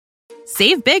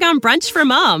Save big on brunch for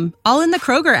mom, all in the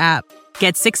Kroger app.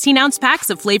 Get 16-ounce packs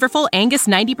of flavorful Angus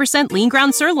 90% lean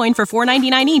ground sirloin for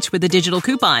 $4.99 each with a digital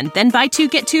coupon. Then buy 2,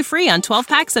 get 2 free on 12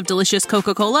 packs of delicious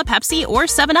Coca-Cola, Pepsi, or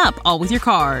 7-Up, all with your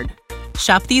card.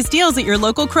 Shop these deals at your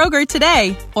local Kroger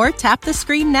today, or tap the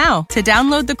screen now to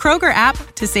download the Kroger app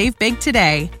to save big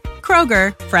today.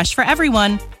 Kroger, fresh for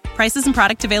everyone. Prices and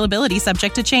product availability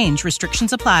subject to change.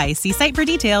 Restrictions apply. See site for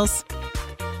details.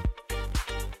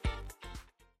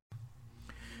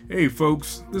 Hey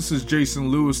folks, this is Jason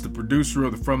Lewis, the producer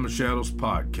of the From the Shadows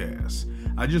podcast.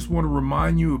 I just want to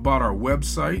remind you about our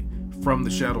website,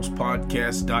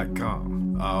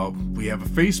 FromTheShadowsPodcast.com. We have a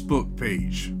Facebook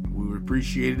page. We would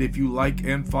appreciate it if you like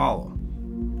and follow.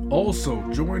 Also,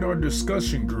 join our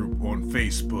discussion group on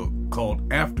Facebook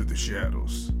called After the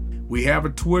Shadows. We have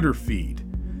a Twitter feed.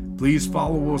 Please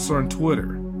follow us on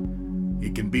Twitter.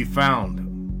 It can be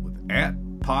found with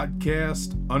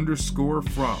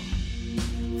 @podcast_from.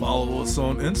 Follow us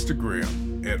on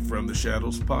Instagram at From the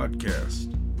Shadows Podcast.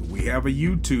 We have a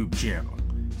YouTube channel.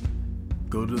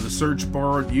 Go to the search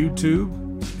bar at YouTube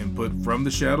and put From the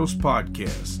Shadows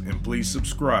Podcast, and please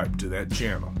subscribe to that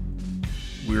channel.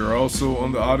 We are also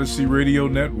on the Odyssey Radio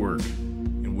Network,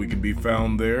 and we can be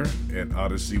found there at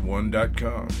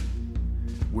odyssey1.com.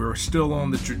 We're still on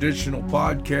the traditional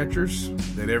podcatchers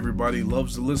that everybody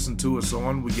loves to listen to us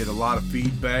on. We get a lot of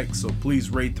feedback, so please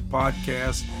rate the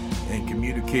podcast and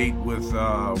communicate with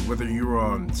whether you're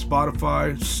on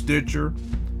Spotify, Stitcher,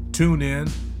 TuneIn,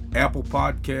 Apple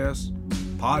Podcasts,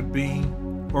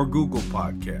 Podbean, or Google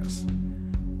Podcasts.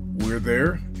 We're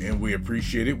there, and we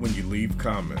appreciate it when you leave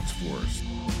comments for us.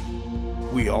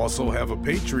 We also have a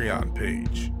Patreon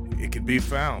page. It can be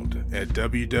found at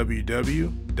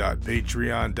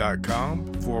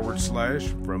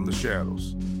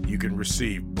www.patreon.com/FromTheShadows. You can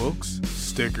receive books,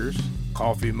 stickers,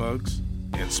 coffee mugs,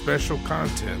 and special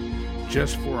content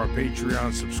just for our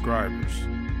Patreon subscribers.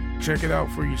 Check it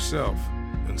out for yourself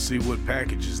and see what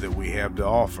packages that we have to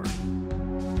offer.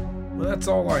 Well, that's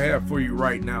all I have for you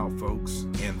right now, folks,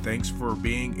 and thanks for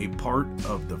being a part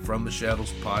of the From the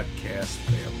Shadows podcast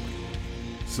family.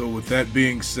 So with that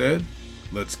being said,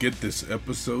 let's get this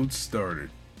episode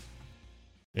started.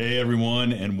 Hey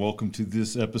everyone, and welcome to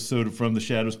this episode of From the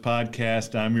Shadows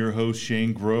podcast. I'm your host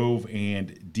Shane Grove,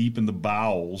 and deep in the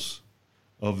bowels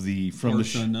of the From the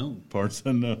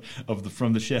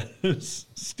Shadows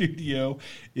studio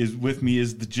is with me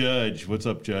is the Judge. What's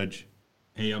up, Judge?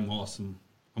 Hey, I'm awesome.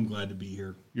 I'm glad to be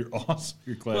here. You're awesome.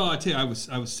 You're glad. Well, I tell you,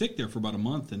 I was sick there for about a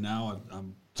month, and now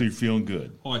I'm. So you're feeling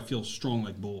good? Oh, I feel strong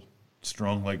like bull.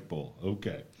 Strong like bull.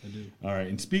 Okay. I do. All right.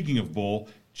 And speaking of bull,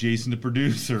 Jason, the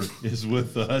producer, is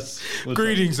with us.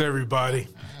 Greetings, everybody.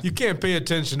 You can't pay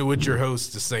attention to what your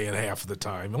host is saying half of the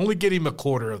time. Only get him a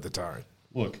quarter of the time.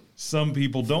 Look, some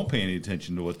people don't pay any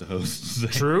attention to what the host is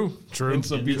saying. True. And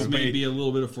some people this may be a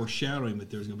little bit of foreshadowing that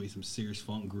there's going to be some serious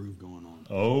funk groove going on.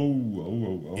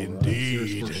 Oh.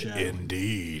 Indeed. Right.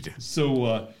 Indeed.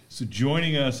 So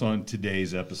joining us on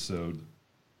today's episode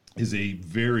is a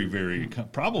very, very,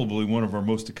 probably one of our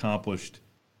most accomplished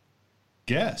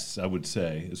guests, I would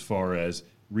say, as far as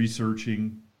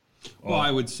researching. Well,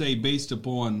 I would say based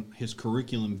upon his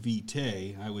curriculum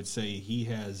vitae, I would say he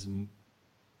has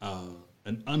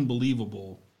an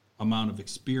unbelievable amount of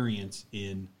experience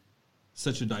in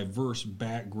such a diverse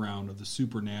background of the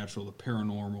supernatural, the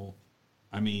paranormal.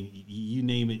 I mean, you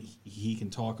name it, he can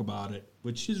talk about it,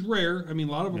 which is rare. I mean,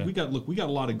 a lot of we got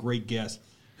a lot of great guests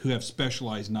who have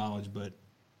specialized knowledge, but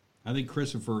I think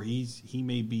Christopher, he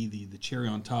may be the cherry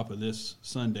on top of this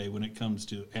sundae when it comes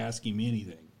to ask him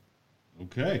anything.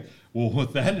 Okay. Well,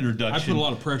 with that introduction, I put a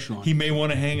lot of pressure on he him. may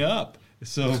want to hang up.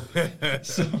 So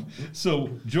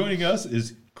joining us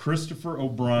is Christopher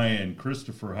O'Brien.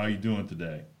 Christopher, how you doing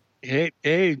today? Hey,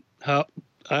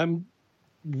 I'm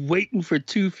waiting for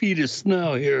 2 feet of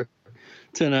snow here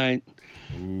tonight.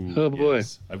 Ooh, oh boy,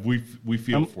 yes. We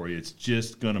feel for you. It's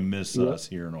just gonna miss us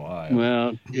here in Ohio.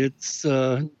 Well, it's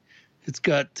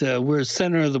got we're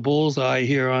center of the bullseye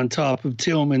here on top of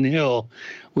Tillman Hill,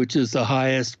 which is the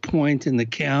highest point in the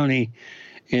county,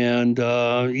 and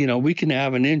we can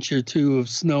have an inch or two of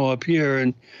snow up here,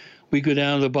 and we go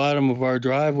down to the bottom of our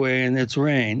driveway and it's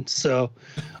rain. So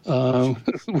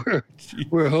we're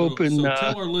hoping. So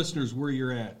tell our listeners where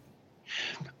you're at.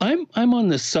 I'm on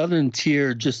the southern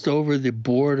tier, just over the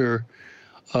border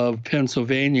of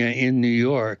Pennsylvania in New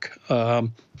York.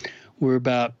 We're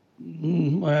about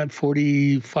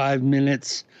 45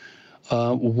 minutes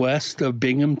west of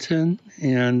Binghamton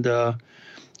and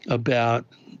about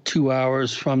 2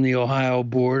 hours from the Ohio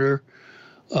border.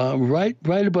 Right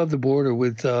above the border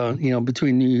with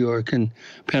between New York and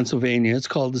Pennsylvania. It's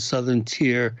called the Southern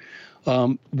Tier.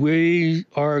 We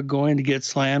are going to get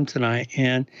slammed tonight,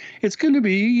 and it's going to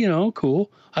be,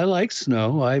 cool. I like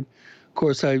snow. Of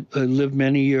course, I lived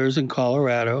many years in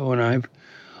Colorado, and I've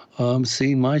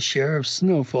seen my share of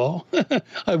snowfall.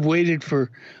 I've waited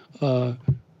for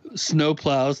snow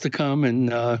plows to come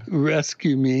and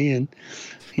rescue me and,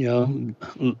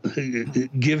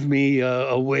 give me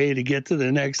a way to get to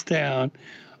the next town.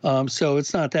 So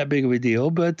it's not that big of a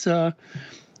deal, but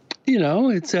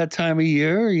it's that time of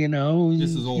year,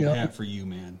 This is old hat for you,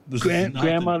 man.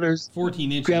 Grandmother's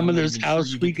 14 inches. grandmother's house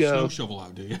sure we go. Snow shovel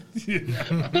out, do you?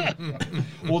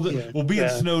 Being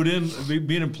snowed in,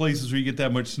 being in places where you get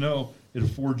that much snow, it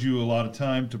affords you a lot of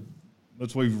time to.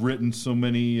 That's why you've written so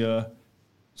many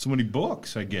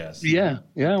books, I guess. Yeah.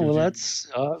 Well, that's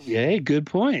good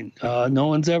point. No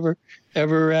one's ever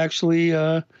actually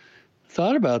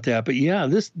thought about that, but yeah,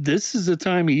 this is the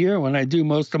time of year when I do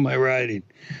most of my writing.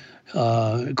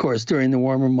 Of course, during the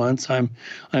warmer months, I'm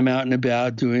out and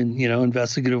about doing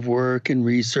investigative work and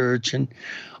research, and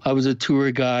I was a tour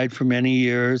guide for many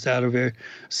years out of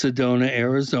Sedona,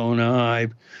 Arizona.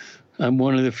 I'm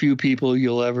one of the few people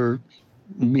you'll ever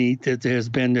meet that has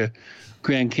been to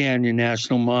Grand Canyon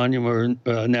National Monument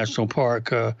or National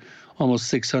Park almost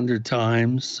 600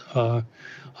 times.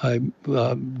 I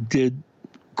did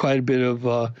quite a bit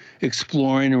of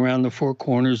exploring around the Four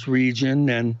Corners region,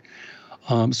 and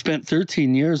spent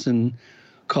 13 years in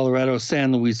Colorado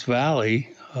San Luis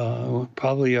Valley,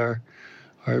 probably our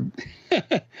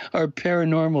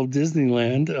paranormal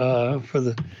Disneyland for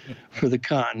the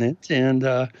continent. And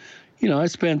I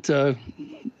spent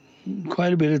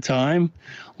quite a bit of time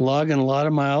logging a lot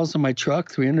of miles on my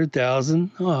truck, 300,000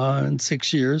 in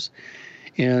 6 years,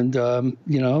 and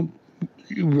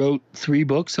wrote 3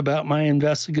 books about my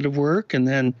investigative work, and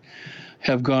then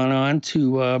have gone on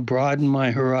to broaden my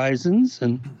horizons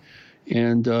and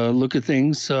look at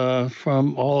things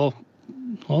from all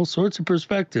sorts of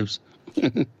perspectives.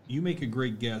 You make a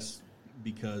great guest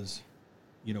because,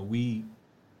 we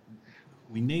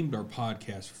named our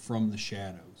podcast From the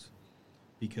Shadows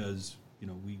because,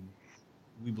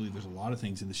 we believe there's a lot of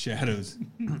things in the shadows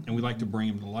and we like to bring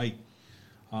them to light.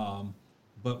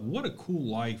 But what a cool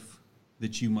life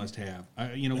that you must have.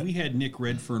 We had Nick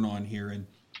Redfern on here, and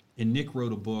Nick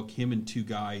wrote a book. Him and 2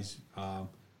 guys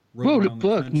wrote a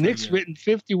book. Nick's written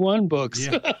 51 books.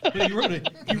 Yeah, he wrote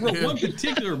one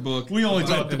particular book. We only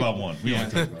talked about one.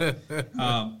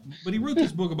 But he wrote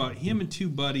this book about him and 2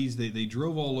 buddies. They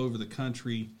drove all over the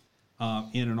country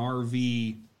in an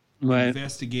RV, right,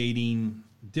 investigating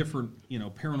different,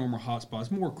 paranormal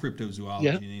hotspots, more cryptozoology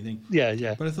than anything.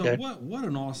 Yeah. But I thought, what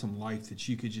an awesome life that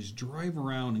you could just drive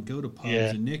around and go to pubs. Yeah.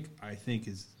 And Nick, I think,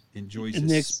 enjoys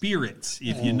the spirits,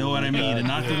 if you know what I mean, and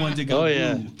not the ones that go.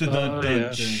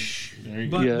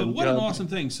 But what an awesome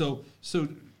thing. So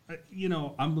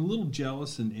I'm a little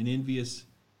jealous and envious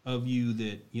of you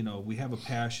that we have a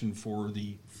passion for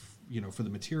the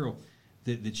material,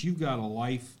 that you've got a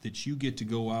life that you get to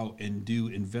go out and do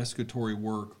investigatory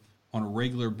work on a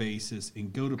regular basis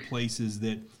and go to places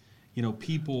that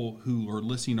people who are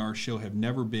listening to our show have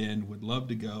never been, would love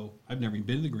to go. I've never even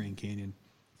been to the Grand Canyon,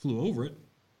 flew over it.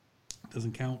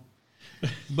 Doesn't count.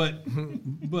 But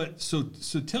so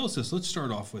tell us this. Let's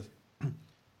start off with,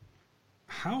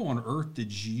 how on earth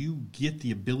did you get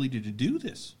the ability to do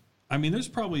this? I mean, there's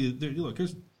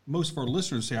most of our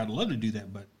listeners say, I'd love to do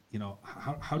that, but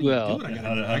how do you do it?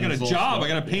 I got a job. I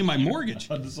got to pay my mortgage.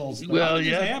 How does this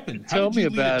happen? Tell me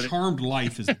about it. Charmed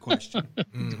life is the question.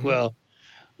 Well,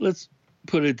 let's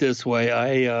put it this way.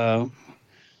 I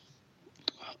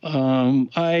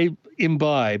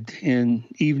imbibed in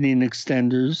evening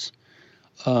extenders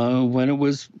when it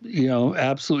was,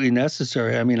 absolutely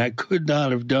necessary. I mean, I could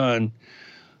not have done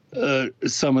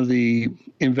some of the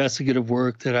investigative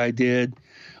work that I did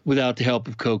without the help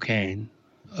of cocaine.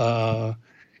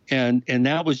 And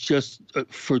that was just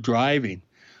for driving,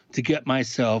 to get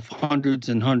myself hundreds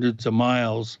and hundreds of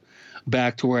miles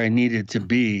back to where I needed to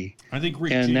be. I think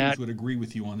Rick James would agree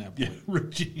with you on that point. Yeah,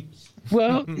 Rick James.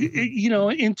 Well,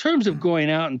 in terms of going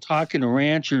out and talking to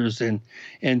ranchers and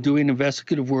doing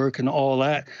investigative work and all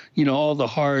that, all the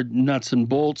hard nuts and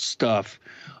bolts stuff,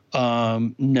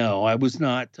 no, I was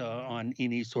not on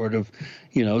any sort of,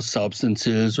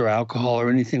 substances or alcohol or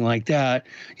anything like that.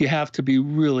 You have to be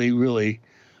really, really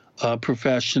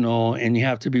professional, and you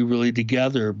have to be really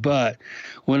together. But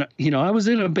when I was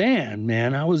in a band,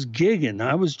 man, I was gigging.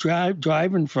 I was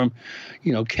driving from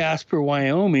Casper,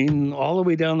 Wyoming, all the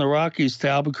way down the Rockies to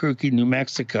Albuquerque, New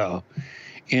Mexico,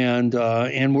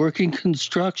 and working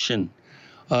construction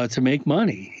to make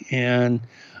money. And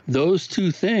those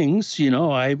 2 things,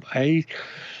 I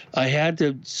I had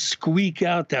to squeak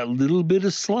out that little bit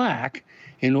of slack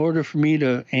in order for me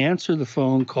to answer the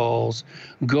phone calls,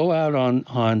 go out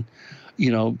on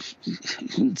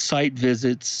site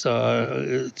visits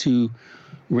to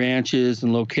ranches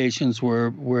and locations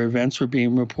where events were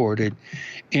being reported.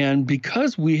 And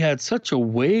because we had such a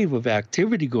wave of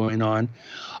activity going on,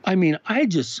 I mean, I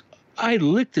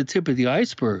licked the tip of the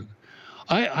iceberg.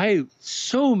 I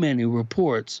so many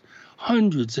reports,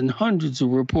 hundreds and hundreds of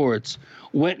reports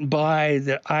went by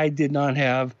that I did not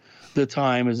have the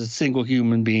time as a single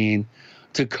human being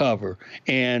to cover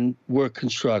and work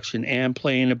construction and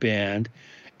play in a band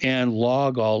and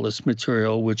log all this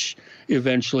material, which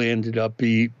eventually ended up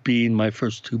being my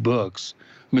first two books,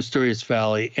 Mysterious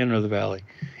Valley, Enter the Valley.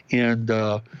 And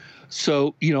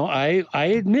so, I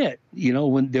admit,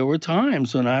 when there were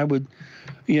times when I would,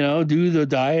 do the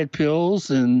diet pills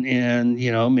and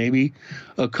maybe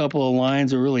a couple of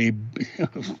lines of really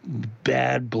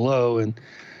bad blow and,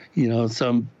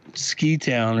 some ski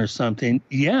town or something.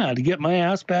 Yeah, to get my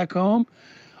ass back home.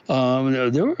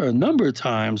 There were a number of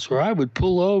times where I would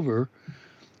pull over,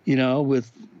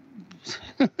 with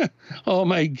all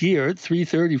my gear at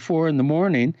 3:34 in the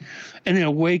morning, and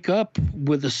then wake up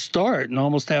with a start and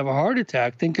almost have a heart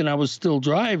attack thinking I was still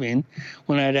driving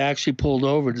when I'd actually pulled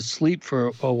over to sleep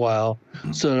for a while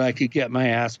so that I could get my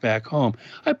ass back home.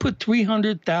 I put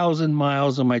 300,000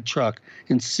 miles on my truck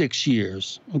in 6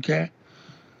 years, okay?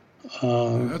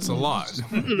 That's a lot.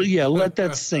 Yeah, let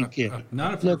that sink in.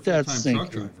 Not if you're a full-time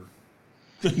truck driver.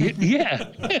 Yeah.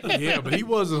 Yeah, but he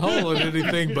wasn't hauling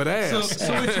anything but ass.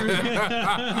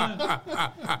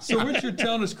 So what you're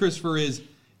telling us, Christopher, is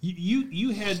you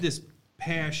had this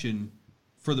passion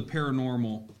for the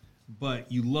paranormal,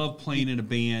 but you love playing in a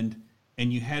band,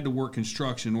 and you had to work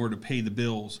construction in order to pay the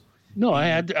bills. No, I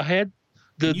had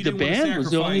the band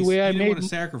was the only way I made. You didn't want to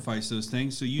sacrifice those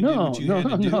things, so you did what you had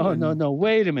to do. No.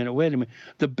 Wait a minute.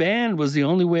 The band was the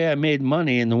only way I made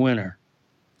money in the winter.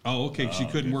 Oh, okay. Because you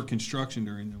couldn't work construction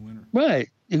during the winter. Right.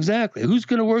 Exactly. Who's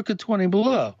going to work at 20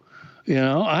 below?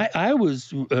 I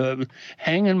was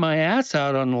hanging my ass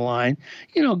out on the line,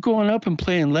 going up and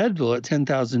playing Leadville at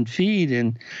 10,000 feet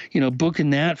and, booking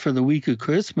that for the week of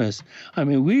Christmas. I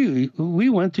mean, we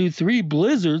went through 3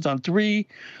 blizzards on 3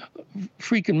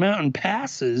 freaking mountain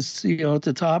passes, at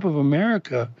the top of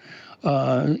America,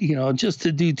 just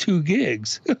to do 2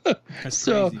 gigs. That's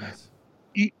so. Craziness.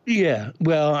 Yeah,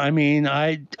 well, I mean,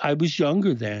 I was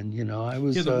younger then, I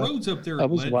was. Yeah, the roads up there at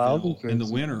Leadville in the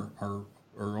winter are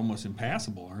almost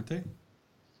impassable, aren't they?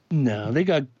 No, they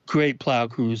got great plow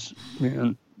crews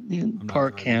in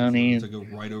Park County. To go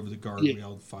right over the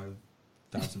guardrail,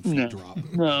 5,000 feet drop.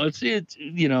 No,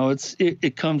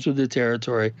 it comes with the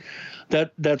territory.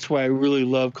 That's why I really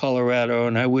love Colorado,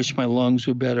 and I wish my lungs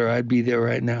were better. I'd be there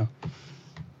right now.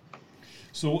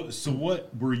 So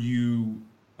what were you?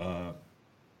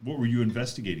 What were you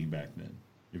investigating back then?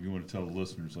 If you want to tell the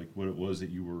listeners, like what it was that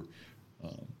you were.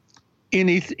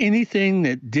 Anything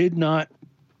that did not,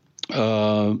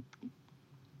 that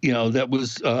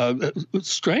was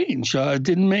strange.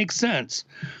 Didn't make sense.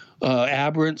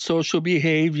 Aberrant social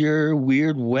behavior,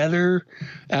 weird weather,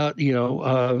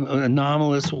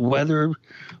 anomalous weather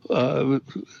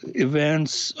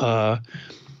events,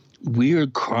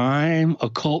 weird crime,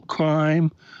 occult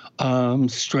crime.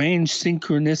 Strange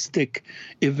synchronistic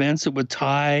events that would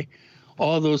tie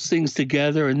all those things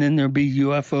together, and then there'd be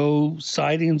UFO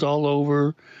sightings all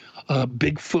over.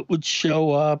 Bigfoot would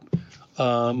show up.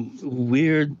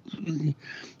 Weird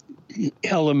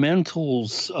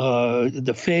elementals,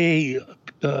 the Fae,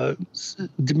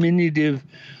 diminutive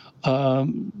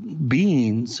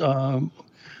beings.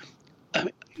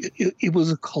 It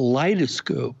was a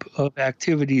kaleidoscope of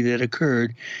activity that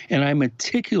occurred, and I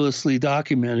meticulously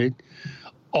documented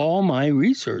all my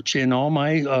research and all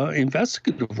my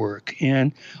investigative work.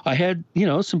 And I had,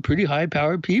 some pretty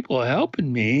high-powered people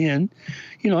helping me, and,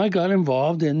 I got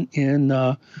involved in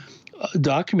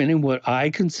documenting what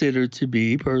I consider to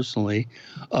be personally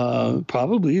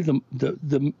probably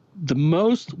the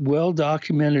most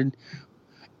well-documented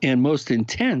and most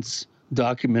intense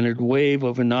documented wave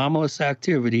of anomalous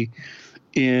activity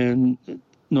in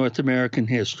North American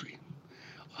history.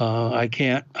 I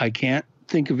can't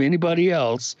think of anybody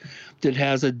else that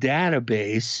has a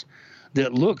database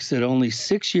that looks at only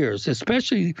 6 years,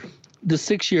 especially the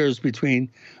 6 years between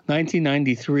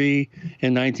 1993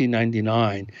 and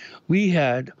 1999. We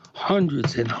had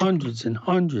hundreds and hundreds and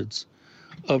hundreds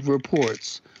of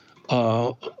reports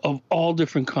of all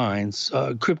different kinds,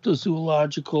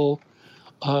 cryptozoological,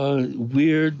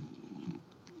 weird,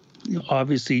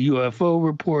 obviously UFO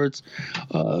reports,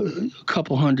 a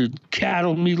couple hundred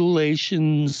cattle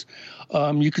mutilations.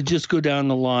 You could just go down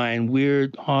the line.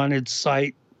 Weird haunted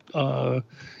site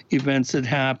events that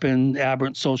happen,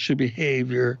 aberrant social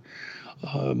behavior,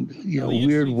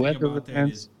 weird weather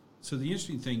events. So the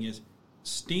interesting thing is,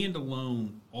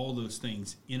 standalone, all those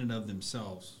things in and of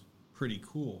themselves, pretty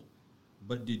cool.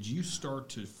 But did you start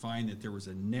to find that there was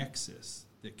a nexus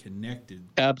that connected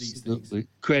these things? Great.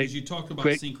 Because you talked about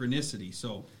synchronicity.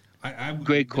 So I'm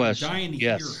great question. dying to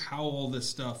hear how all this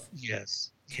stuff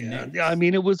connects. I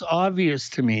mean, it was obvious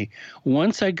to me.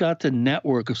 Once I got the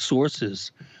network of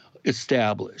sources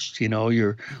established,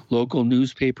 your local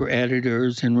newspaper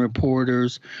editors and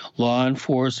reporters, law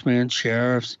enforcement,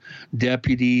 sheriffs,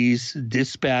 deputies,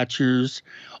 dispatchers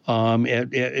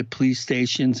at police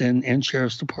stations and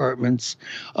sheriff's departments,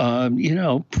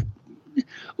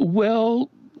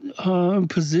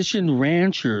 positioned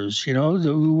ranchers,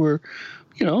 who were,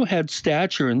 had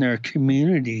stature in their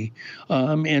community,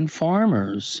 and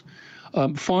farmers.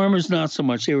 Farmers, not so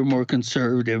much. They were more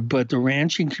conservative, but the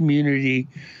ranching community,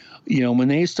 when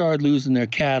they started losing their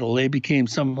cattle, they became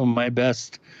some of my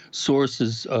best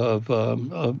sources of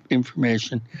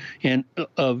information and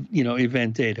of,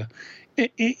 event data.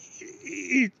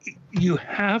 You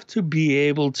have to be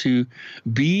able to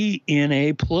be in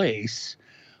a place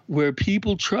where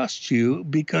people trust you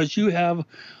because you have,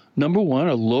 number one,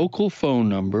 a local phone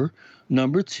number,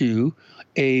 number two,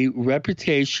 a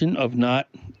reputation of not,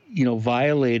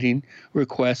 violating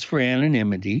requests for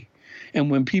anonymity.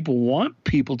 And when people want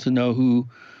people to know who,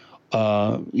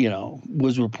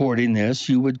 was reporting this,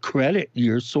 you would credit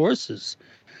your sources.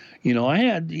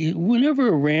 Whenever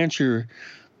a rancher,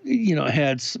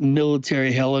 had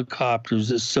military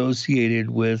helicopters associated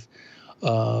with,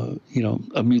 a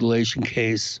mutilation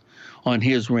case on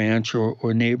his ranch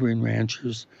or neighboring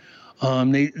ranchers,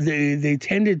 they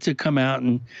tended to come out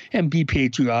and be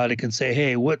patriotic and say,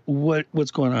 hey,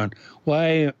 what's going on?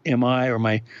 Why am I or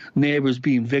my neighbors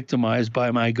being victimized by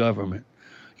my government?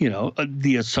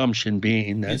 The assumption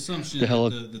being that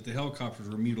that the helicopters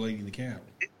were mutilating the cattle.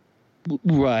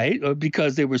 Right,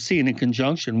 because they were seen in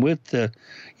conjunction with the,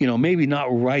 maybe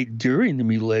not right during the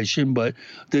mutilation, but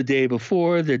the day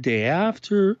before, the day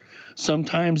after,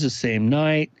 sometimes the same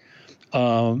night.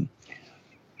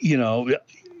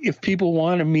 If people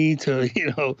wanted me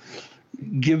to,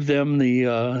 give them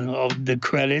the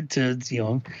credit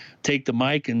to, take the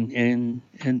mic and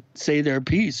say their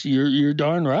piece, you're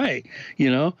darn right,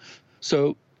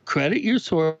 So credit your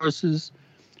sources,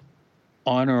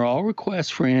 honor all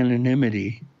requests for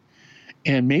anonymity,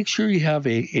 and make sure you have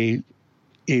a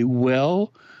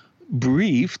well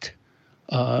briefed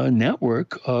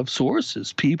network of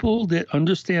sources, people that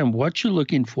understand what you're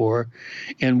looking for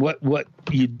and what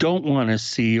you don't want to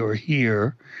see or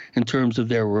hear in terms of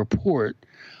their report.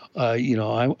 I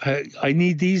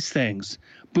need these things.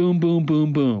 Boom, boom,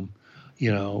 boom, boom.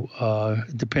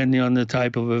 Depending on the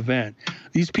type of event.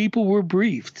 These people were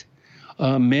briefed.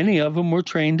 Many of them were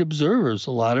trained observers,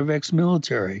 a lot of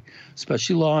ex-military,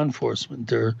 especially law enforcement.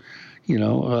 They're,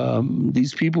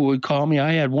 these people would call me.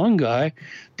 I had one guy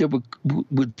that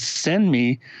would send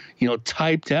me,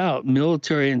 typed out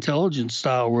military intelligence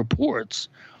style reports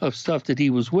of stuff that he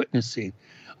was witnessing,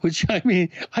 which, I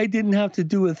didn't have to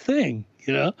do a thing,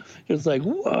 It was like,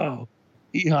 whoa.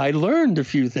 I learned a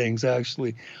few things,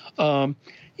 actually. And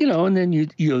then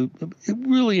you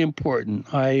really important.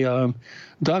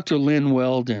 Dr. Lynn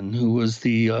Weldon, who was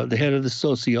the head of the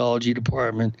sociology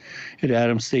department at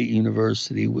Adams State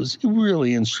University, was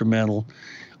really instrumental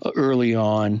early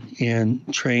on in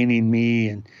training me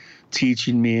and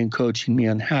teaching me and coaching me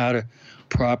on how to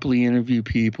properly interview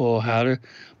people, how to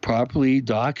properly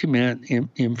document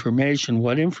information,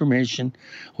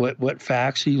 what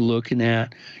facts are you looking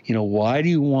at, why do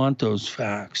you want those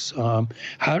facts, how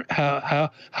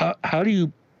do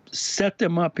you set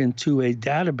them up into a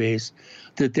database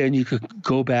that then you could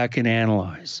go back and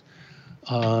analyze.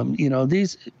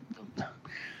 This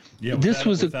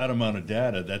was without amount of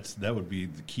data, that would be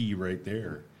the key right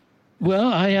there.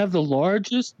 Well, I have the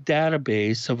largest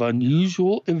database of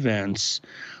unusual events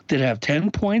that have 10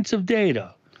 points of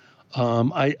data.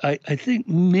 I think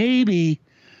maybe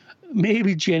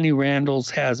Jenny Randall's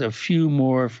has a few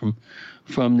more from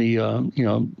the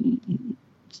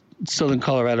Southern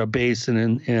Colorado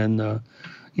Basin and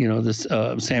this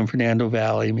San Fernando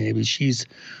Valley. Maybe she's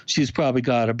probably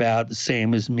got about the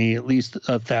same as me, at least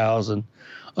 1,000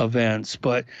 events.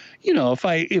 But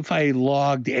if I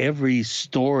logged every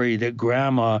story that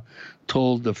grandma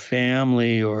told the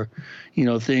family, or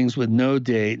things with no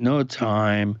date, no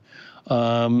time,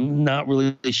 not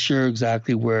really sure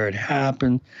exactly where it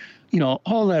happened,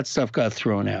 all that stuff got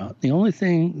thrown out. The only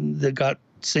thing that got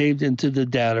saved into the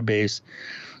database,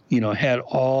 had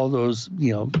all those,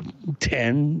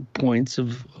 10 points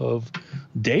of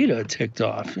data ticked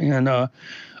off. And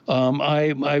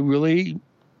I really,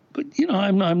 but,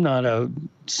 I'm not a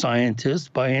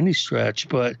scientist by any stretch,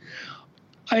 but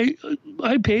I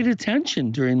paid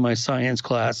attention during my science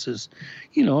classes,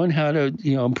 and how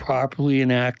to, properly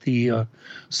enact the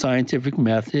scientific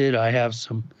method. I have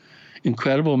some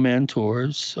incredible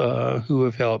mentors who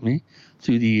have helped me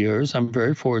through the years. I'm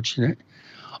very fortunate.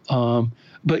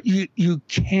 But you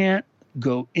can't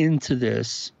go into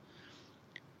this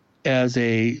as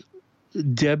a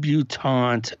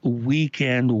debutante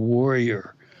weekend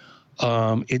warrior.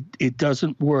 It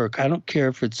doesn't work. I don't care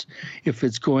if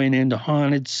it's going into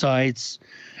haunted sites,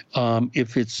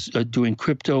 if it's doing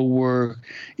crypto work,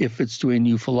 if it's doing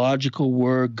ufological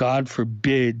work. God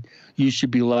forbid you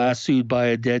should be lassoed by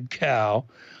a dead cow.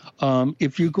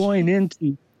 If you're going in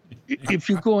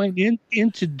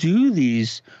to do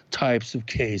these types of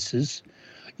cases,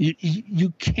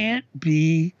 you can't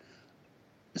be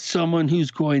someone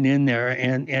who's going in there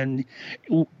and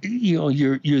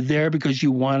you're there because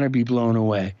you want to be blown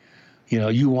away.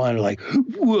 You want to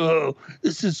whoa,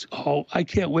 this is, I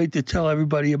can't wait to tell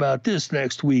everybody about this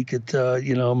next week at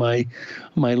my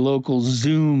local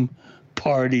Zoom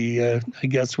party. I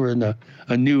guess we're in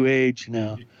a new age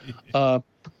now.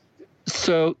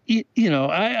 So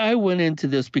I went into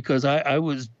this because I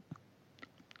was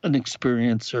an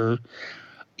experiencer.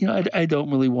 I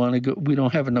don't really want to go. We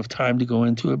don't have enough time to go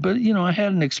into it. But, I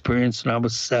had an experience when I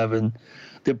was 7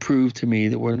 that proved to me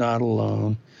that we're not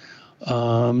alone.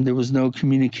 There was no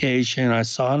communication. I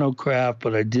saw no craft,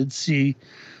 but I did see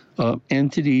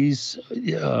entities.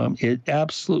 It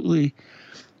absolutely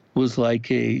was like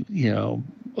a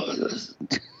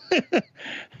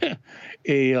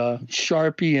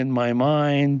Sharpie in my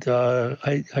mind.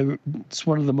 It's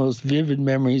one of the most vivid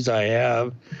memories I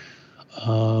have.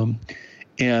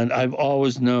 And I've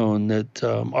always known that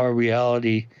our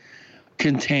reality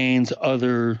contains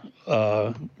other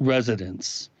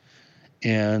residents.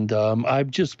 And I've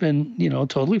just been,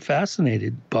 totally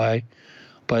fascinated by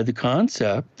the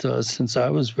concept since I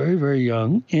was very, very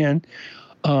young. And,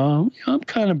 I'm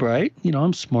kind of bright.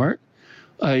 I'm smart.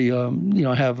 I,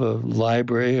 have a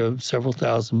library of several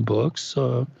thousand books.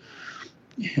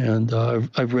 And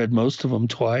I've read most of them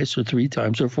twice or 3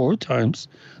 times or 4 times.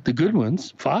 The good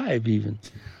ones, 5 even.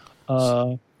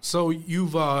 So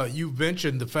you've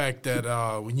mentioned the fact that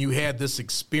when you had this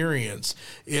experience,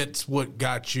 it's what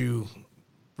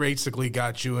basically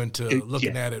got you into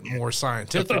looking at it more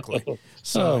scientifically.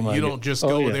 So you don't just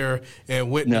go there and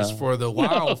witness for the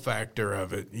wow factor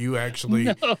of it. You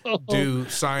actually do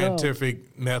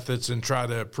scientific methods and try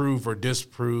to prove or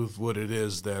disprove what it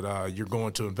is that you're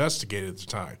going to investigate at the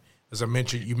time. As I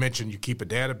mentioned, you keep a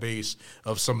database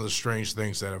of some of the strange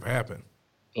things that have happened.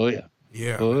 Oh, yeah.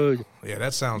 Yeah. Oh, yeah,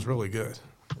 that sounds really good.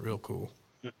 Real cool.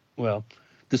 Well,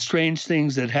 the strange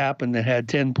things that happened that had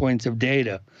 10 points of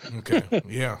data. Okay,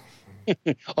 yeah.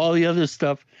 All the other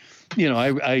stuff,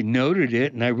 I noted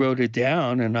it and I wrote it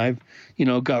down, and I've,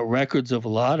 got records of a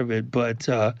lot of it, but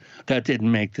that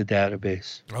didn't make the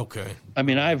database. Okay. I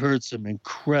mean, I've heard some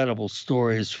incredible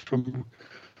stories from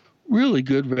really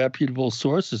good, reputable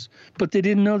sources, but they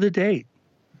didn't know the date.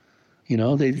 They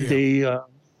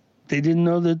didn't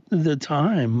know the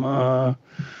time. I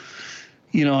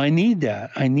need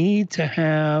that. I need to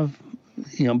have,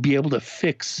 be able to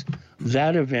fix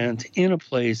that event in a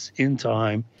place, in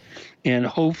time, and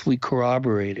hopefully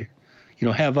corroborate it.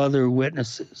 Have other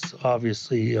witnesses.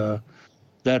 Obviously,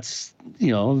 that's,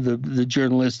 the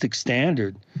journalistic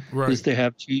standard is to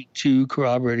have two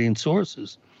corroborating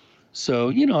sources.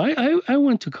 So, I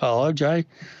went to college. I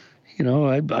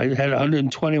had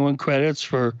 121 credits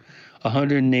for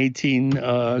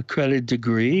 118 credit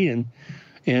degree,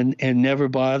 and never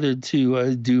bothered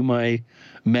to do my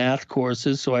math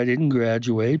courses, so I didn't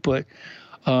graduate. But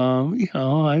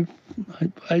I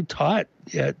taught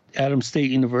at Adams State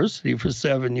University for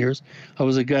 7 years. I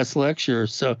was a guest lecturer,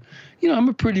 so I'm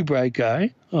a pretty bright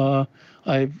guy.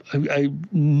 I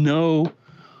know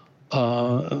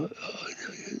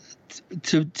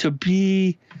to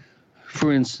be,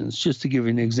 for instance, just to give you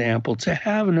an example, to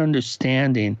have an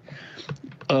understanding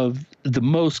of the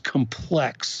most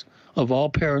complex of all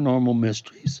paranormal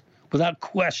mysteries, without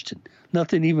question,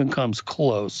 nothing even comes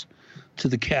close to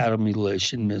the cattle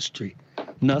mutilation mystery.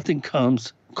 Nothing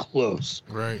comes close.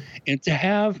 Right. And to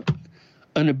have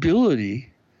an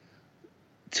ability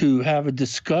to have a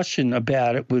discussion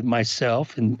about it with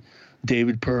myself and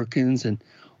David Perkins and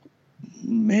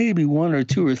maybe 1 or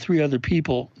 2 or 3 other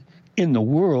people in the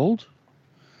world.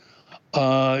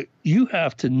 You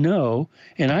have to know,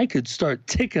 and I could start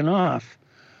ticking off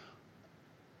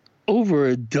over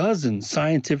a dozen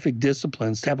scientific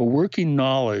disciplines to have a working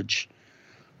knowledge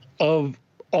of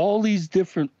all these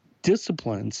different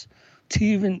disciplines to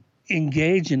even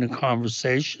engage in a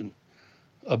conversation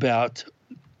about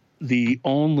the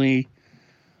only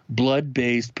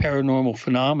blood-based paranormal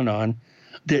phenomenon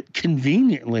that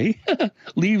conveniently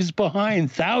leaves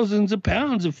behind thousands of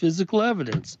pounds of physical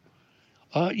evidence.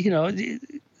 That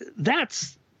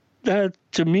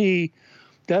to me,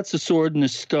 that's a sword and a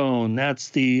stone. That's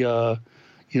the,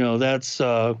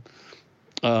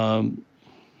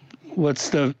 what's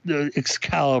the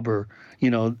Excalibur,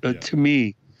 to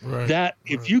me. Right. That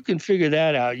if you can figure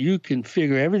that out, you can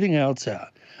figure everything else out.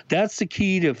 That's the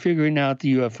key to figuring out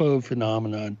the UFO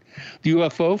phenomenon. The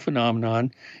UFO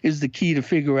phenomenon is the key to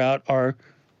figure out our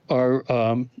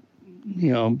kind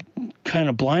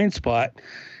of blind spot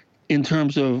in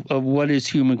terms of what is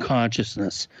human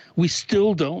consciousness. We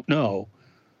still don't know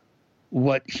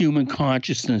what human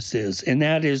consciousness is, and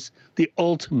that is the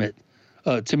ultimate,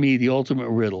 to me, the ultimate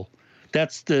riddle.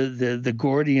 That's the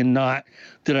Gordian knot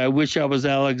that I wish I was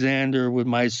Alexander with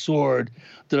my sword,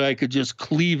 that I could just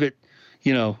cleave it,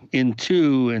 in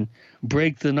two and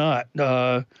break the knot.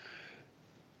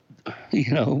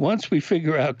 Once we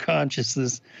figure out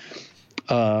consciousness,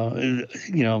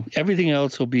 everything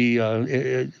else will be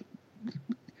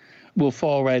will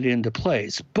fall right into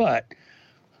place. But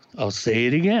I'll say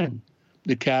it again: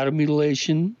 the cattle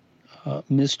mutilation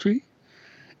mystery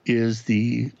is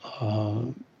the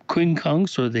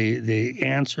quincunx, or the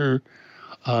answer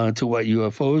to what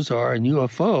UFOs are, and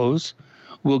UFOs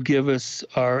will give us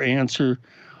our answer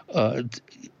to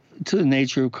the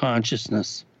nature of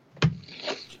consciousness.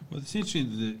 Well, it's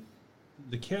interesting.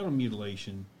 The cattle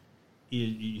mutilation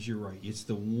is you're right. It's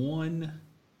the one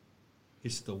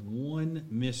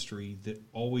mystery that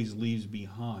always leaves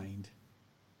behind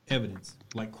evidence,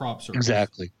 like crop circles.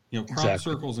 Exactly. Crop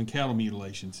circles and cattle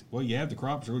mutilations. Well, you have the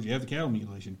crop circles, you have the cattle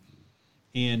mutilation,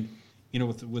 and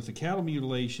with the cattle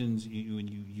mutilations,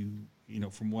 you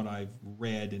from what I've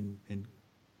read, and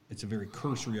it's a very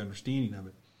cursory understanding of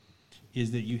it,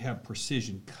 is that you have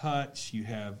precision cuts, you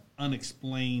have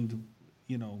unexplained,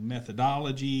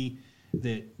 methodology,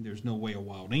 that there's no way a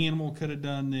wild animal could have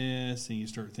done this, and you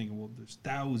start thinking, well, there's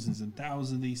thousands and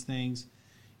thousands of these things,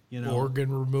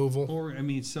 organ removal.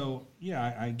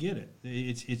 I get it.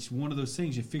 It's one of those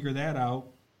things. You figure that out,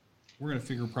 we're going to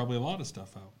figure probably a lot of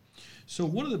stuff out. So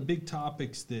one of the big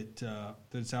topics that's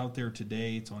out there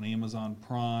today, it's on Amazon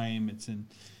Prime, it's in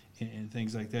and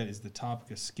things like that, is the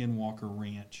topic of Skinwalker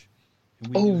Ranch.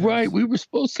 Right. We were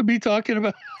supposed to be talking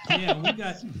about. Yeah, we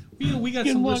got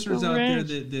some listeners out there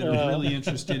that are really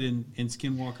interested in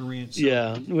Skinwalker Ranch. So,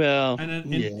 yeah. Well.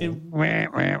 And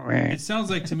it sounds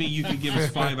like to me you could give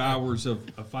us 5 hours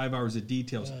of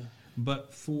details.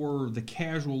 But for the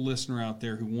casual listener out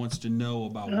there who wants to know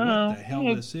about what the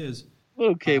hell this is.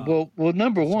 Okay. Well,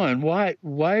 number one, why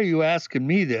are you asking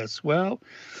me this? Well,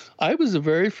 I was the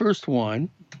very first one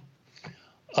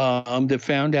that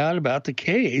found out about the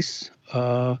case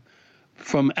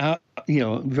from out,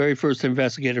 very first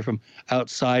investigator from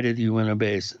outside of the Uinta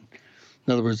Basin.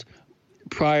 In other words,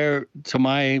 prior to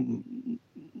my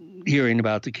hearing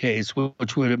about the case,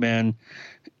 which would have been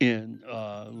in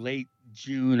late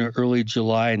June or early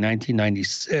July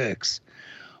 1996,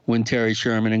 when Terry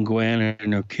Sherman and Gwen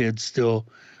and her kids still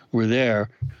were there,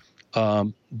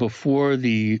 before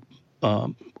the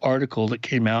article that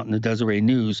came out in the Deseret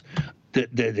News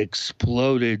that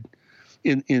exploded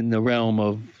in the realm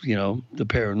of, the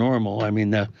paranormal. I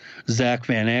mean, the Zach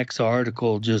Van X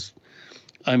article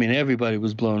everybody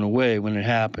was blown away when it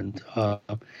happened.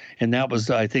 And that was,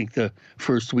 I think, the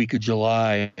first week of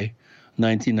July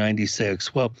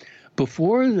 1996. Well,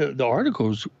 before the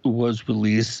article was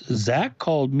released, Zach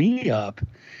called me up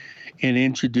and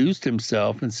introduced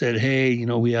himself and said, hey,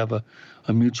 we have a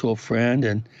mutual friend,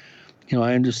 and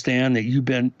I understand that you've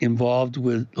been involved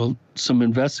with some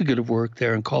investigative work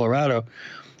there in Colorado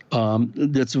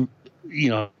that's,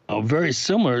 very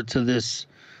similar to this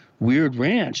weird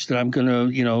ranch that I'm going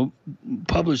to,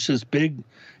 publish this big,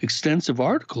 extensive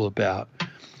article about.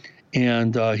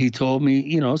 And he told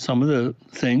me, some of the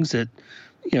things that,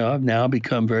 have now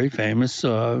become very famous.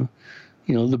 The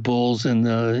bulls in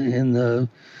the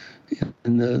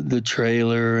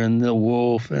trailer and the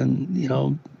wolf,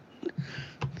 and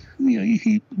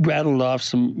he rattled off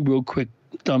some real quick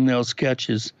thumbnail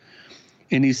sketches,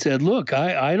 and he said, look,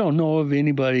 I don't know of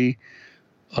anybody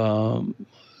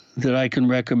that I can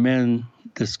recommend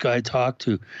this guy talk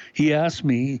to. He asked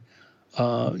me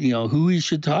who he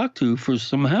should talk to for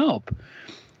some help.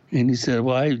 And he said,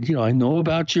 well, I know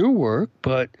about your work,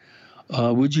 but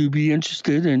would you be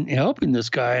interested in helping this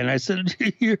guy? And I said,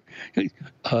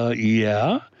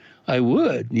 yeah, I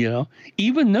would,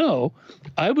 even though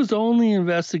I was only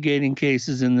investigating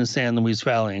cases in the San Luis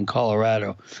Valley in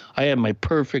Colorado. I had my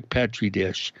perfect Petri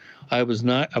dish. I was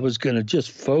going to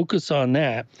just focus on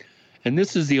that. And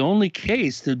this is the only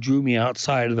case that drew me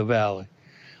outside of the valley,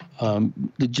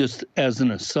 just as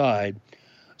an aside.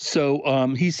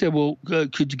 So he said, well,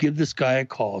 could you give this guy a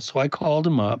call? So I called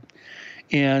him up,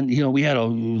 and, we had a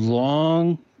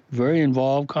long, very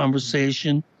involved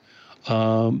conversation.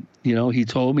 He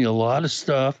told me a lot of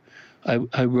stuff.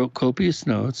 I wrote copious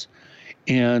notes,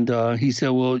 and he said,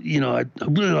 well, I'd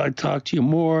really like to talk to you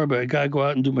more, but I got to go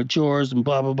out and do my chores and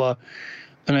blah, blah, blah.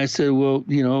 And I said, well,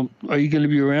 are you going to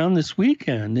be around this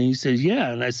weekend? And he said,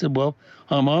 yeah. And I said, well,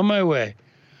 I'm on my way.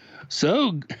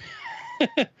 So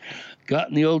got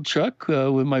in the old truck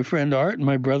with my friend Art and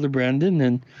my brother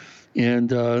Brendan and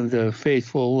the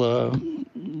faithful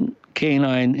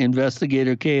canine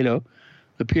investigator Cato,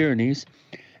 the Pyrenees.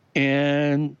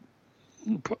 And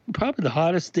probably the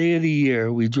hottest day of the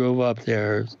year, we drove up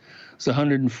there. It was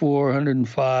 104,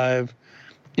 105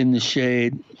 in the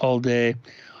shade all day.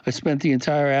 I spent the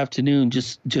entire afternoon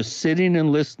just sitting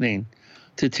and listening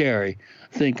to Terry,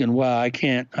 thinking, wow, I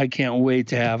can't wait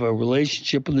to have a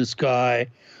relationship with this guy,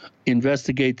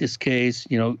 investigate this case,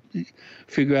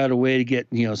 figure out a way to get,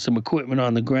 some equipment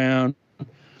on the ground.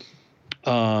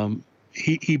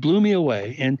 He blew me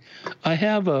away. And I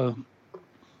have a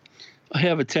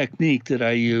technique that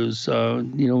I use.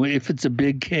 If it's a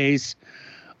big case,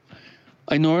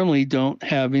 I normally don't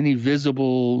have any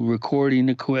visible recording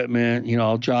equipment.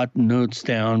 I'll jot notes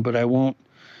down, but I won't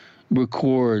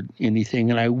record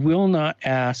anything. And I will not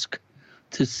ask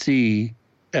to see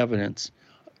evidence.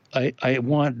 I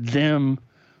want them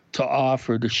to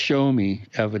offer to show me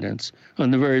evidence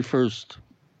on the very first,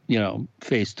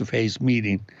 face-to-face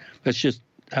meeting. That's just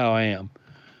how I am.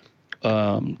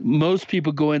 Most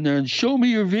people go in there and show me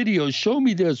your videos, show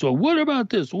me this, or what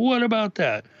about this, what about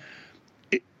that?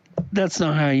 That's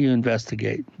not how you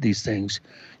investigate these things.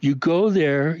 You go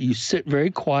there, you sit very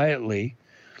quietly,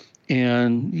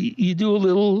 and you do a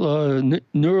little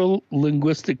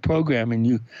neuro-linguistic programming.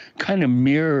 You kind of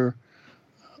mirror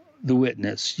the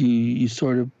witness. You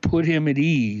sort of put him at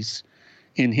ease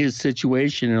in his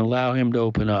situation and allow him to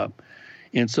open up.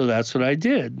 And so that's what I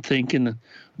did, thinking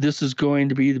this is going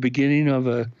to be the beginning of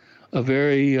a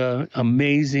very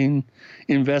amazing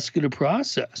investigative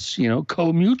process,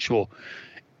 co-mutual.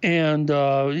 And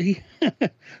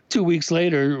 2 weeks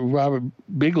later, Robert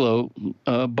Bigelow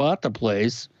bought the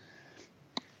place.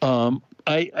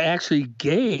 I actually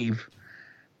gave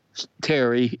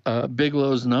Terry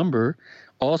Bigelow's number,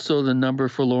 also the number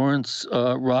for Lawrence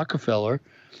Rockefeller,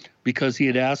 because he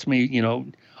had asked me,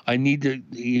 I need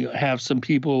to have some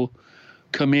people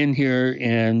come in here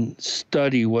and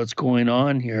study what's going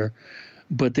on here,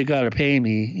 but they got to pay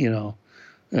me,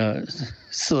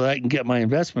 so that I can get my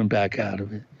investment back out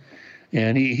of it.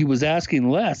 And he was asking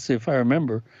less, if I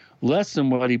remember, less than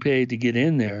what he paid to get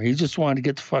in there. He just wanted to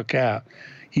get the fuck out.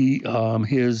 He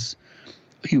was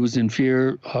in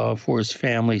fear for his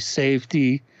family's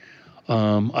safety.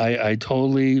 I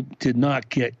totally did not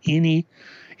get any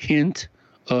hint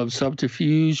of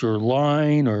subterfuge or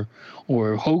lying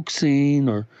or hoaxing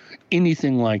or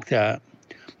anything like that.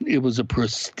 It was a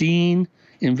pristine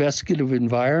investigative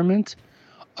environment.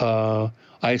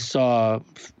 I saw,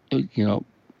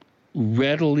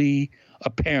 readily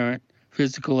apparent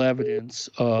physical evidence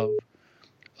of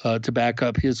to back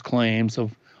up his claims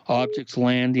of objects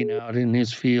landing out in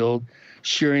his field,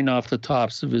 shearing off the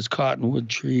tops of his cottonwood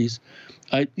trees.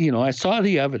 I saw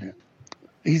the evidence.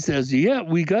 He says, yeah,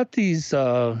 we got these,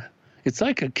 it's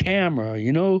like a camera,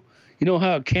 you know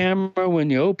how a camera, when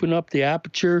you open up the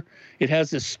aperture, it has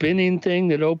this spinning thing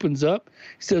that opens up.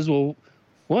 He says, well,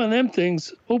 one of them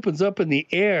things opens up in the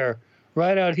air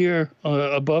right out here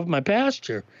above my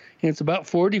pasture. And it's about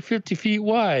 40, 50 feet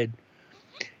wide.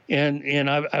 And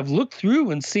I've looked through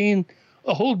and seen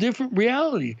a whole different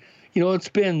reality. It's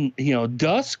been,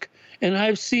 dusk, and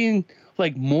I've seen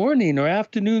like morning or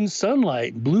afternoon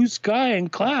sunlight, blue sky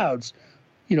and clouds,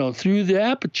 through the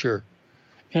aperture.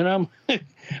 And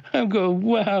I'm going,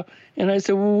 wow. And I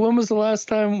said, well, when was the last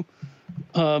time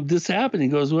this happened? He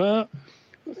goes, well,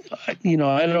 I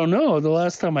don't know. The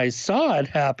last time I saw it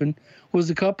happen was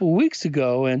a couple of weeks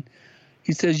ago. And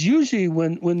he says, usually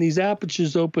when these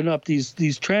apertures open up,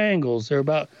 these triangles, they're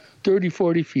about 30,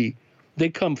 40 feet. They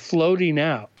come floating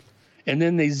out, and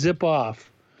then they zip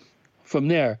off from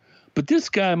there. But this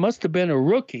guy must have been a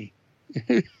rookie.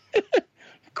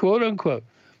 quote unquote.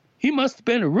 He must have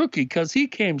been a rookie because he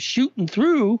came shooting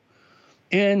through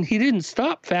and he didn't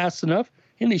stop fast enough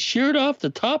and he sheared off the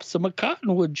tops of my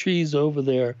cottonwood trees over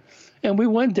there. And we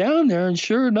went down there and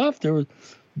sure enough, there were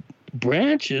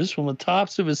branches from the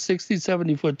tops of his 60,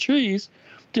 70-foot trees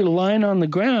did a line on the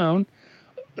ground,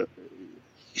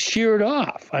 sheared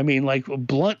off. I mean, like a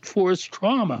blunt force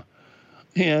trauma.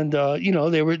 And,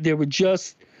 they were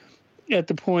just at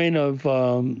the point of,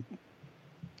 the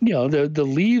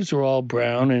leaves were all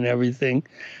brown and everything,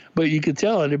 but you could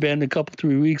tell it had been a couple,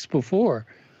 3 weeks before.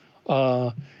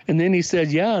 And then he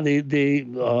said, yeah,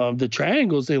 the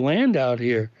triangles, they land out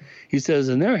here. He says,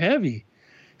 and they're heavy.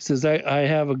 He says, I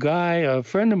have a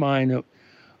friend of mine that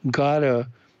got a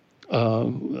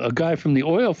guy from the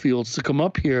oil fields to come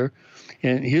up here,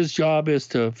 and his job is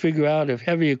to figure out if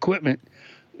heavy equipment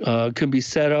can be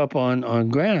set up on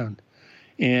ground.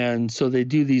 And so they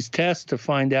do these tests to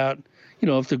find out,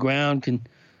 if the ground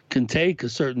can take a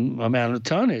certain amount of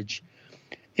tonnage.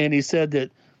 And he said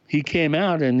that he came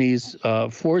out and these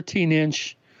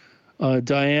 14-inch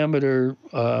diameter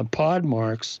pod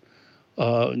marks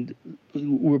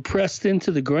were pressed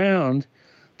into the ground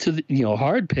to the,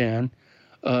 hard pan,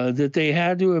 that they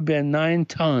had to have been 9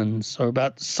 tons, or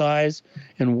about the size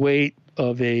and weight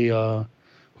of a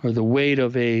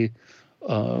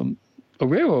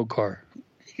railroad car.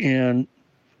 And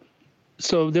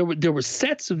so there were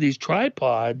sets of these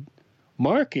tripod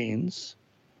markings.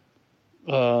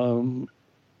 I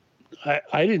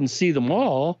didn't see them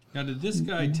all. Now, did this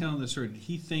guy telling the story, did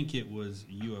he think it was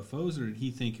UFOs, or did he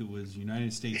think it was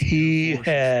United States Air Force? He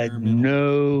had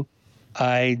no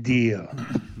idea.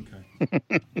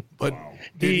 Okay. But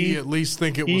did he at least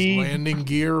think it was landing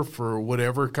gear for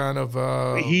whatever kind of...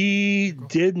 He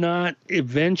did not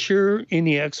venture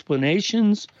any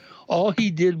explanations. All he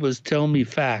did was tell me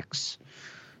facts.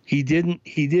 He didn't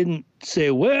say,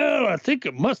 well, I think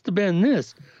it must have been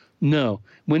this. No.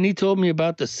 When he told me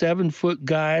about the 7-foot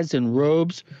guys in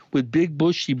robes with big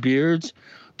bushy beards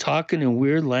talking in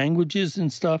weird languages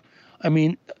and stuff, I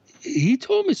mean, he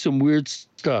told me some weird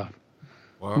stuff.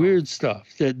 Wow. Weird stuff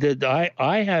that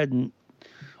I haven't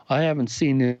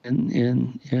seen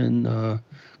in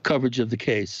coverage of the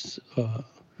case.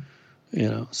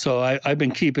 So I've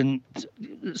been keeping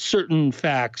certain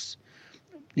facts,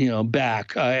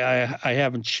 back. I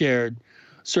haven't shared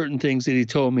certain things that he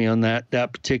told me on that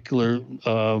particular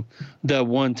that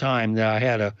one time that I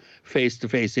had a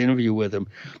face-to-face interview with him.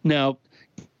 Now,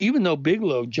 even though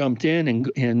Bigelow jumped in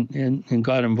and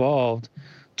got involved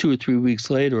 2 or 3 weeks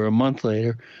later, or a month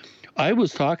later, I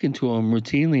was talking to him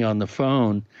routinely on the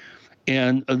phone,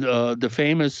 and the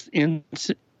famous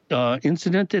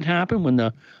incident that happened when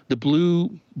the blue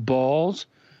balls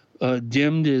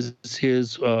dimmed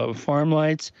his farm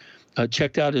lights,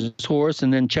 checked out his horse,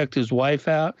 and then checked his wife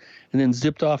out, and then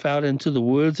zipped off out into the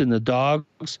woods, and the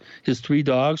dogs, his 3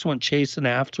 dogs, went chasing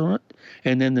after it.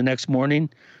 And then the next morning,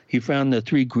 he found the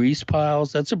 3 grease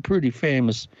piles. That's a pretty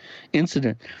famous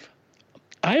incident.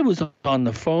 I was on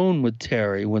the phone with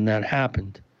Terry when that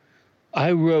happened.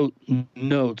 I wrote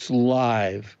notes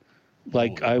live,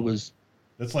 like I was...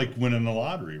 That's like winning the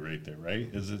lottery right there, right?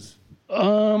 Is this...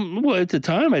 Well, at the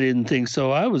time I didn't think so.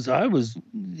 I was, I was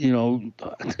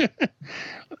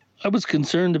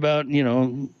concerned about, I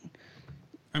mean,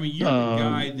 you're the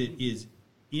guy that is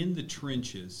in the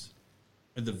trenches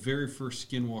at the very first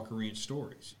Skinwalker Ranch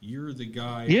stories. You're the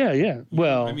guy. Yeah.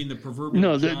 Well, I mean, the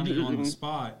proverbial Johnny on the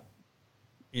spot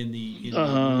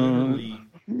literally,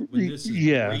 when this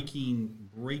is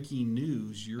breaking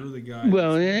news, you're the guy.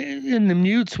 Well, in the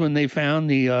mutes, when they found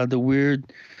the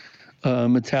weird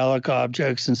metallic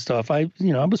objects and stuff, I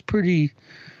was pretty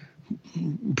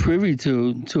privy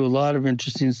to a lot of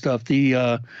interesting stuff.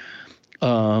 The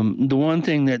one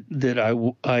thing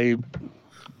that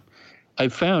I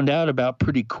found out about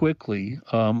pretty quickly.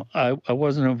 I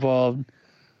wasn't involved,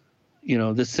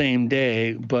 the same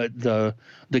day, but the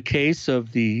case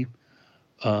of the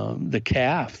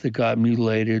calf that got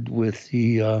mutilated with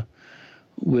the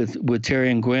with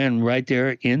Terry and Gwen right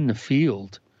there in the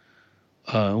field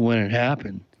when it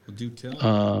happened. Well, do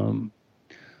tell.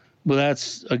 Well,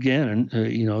 that's again,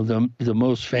 the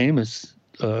most famous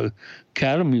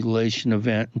cattle mutilation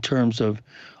event in terms of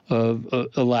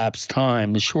elapsed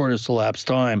time, the shortest elapsed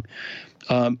time.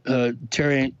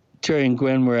 Terry and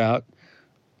Gwen were out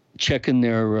checking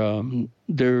their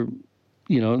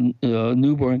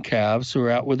newborn calves who were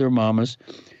out with their mamas,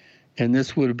 and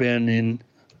this would have been in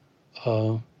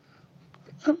I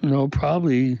don't know,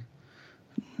 probably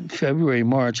February,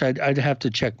 March. I'd have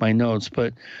to check my notes,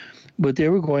 but but they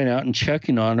were going out and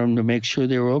checking on them to make sure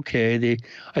they were okay.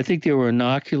 I think they were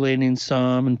inoculating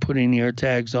some and putting ear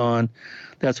tags on,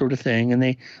 that sort of thing. And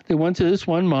they went to this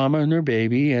one mama and her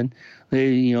baby, and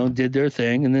they, did their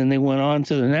thing. And then they went on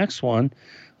to the next one,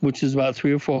 which is about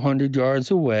 300 or 400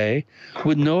 yards away,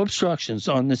 with no obstructions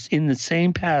in the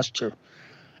same pasture.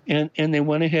 And they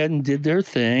went ahead and did their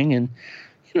thing. And,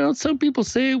 some people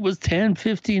say it was 10,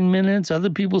 15 minutes. Other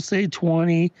people say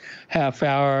 20, half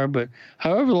hour. But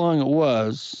however long it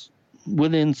was,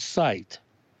 within sight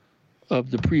of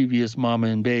the previous mama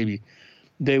and baby,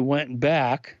 they went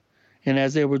back. And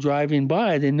as they were driving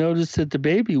by, they noticed that the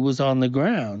baby was on the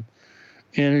ground.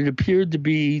 And it appeared to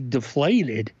be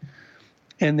deflated.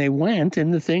 And they went,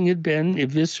 and the thing had been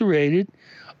eviscerated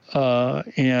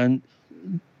and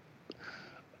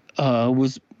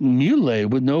was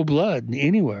mutilated with no blood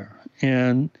anywhere.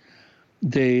 And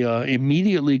they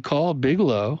immediately called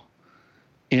Bigelow,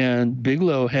 and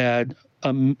Bigelow had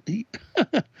a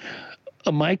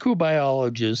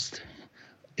microbiologist,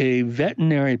 a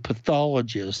veterinary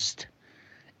pathologist,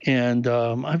 and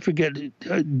I forget,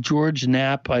 George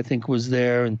Knapp, I think, was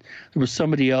there, and there was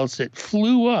somebody else that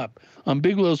flew up on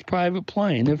Bigelow's private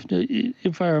plane,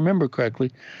 if I remember correctly,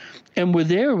 and were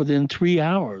there within 3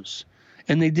 hours.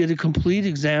 And they did a complete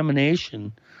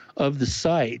examination of the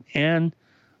site and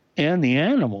the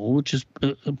animal, which is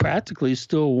practically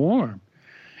still warm.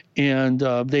 And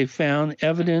they found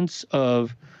evidence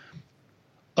of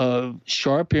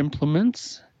sharp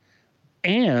implements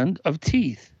and of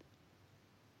teeth.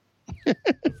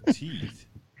 Teeth?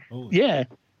 Oh. Yeah.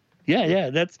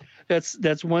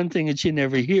 That's one thing that you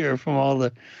never hear from all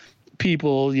the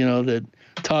people, that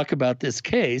talk about this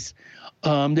case.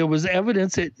 There was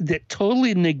evidence that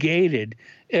totally negated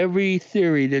every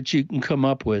theory that you can come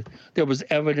up with. There was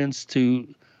evidence to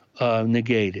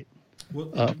negate it,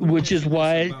 which is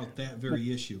why about that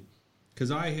very issue. Because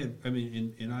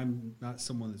and I'm not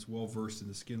someone that's well versed in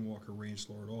the Skinwalker Ranch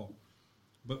lore at all.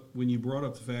 But when you brought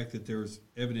up the fact that there's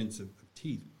evidence of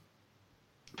teeth,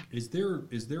 is there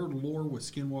lore with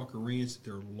Skinwalker Ranch that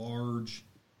they're large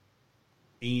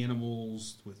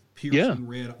animals with piercing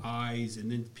red eyes, and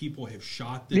then people have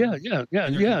shot them? Yeah.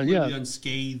 Completely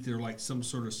unscathed. They're like some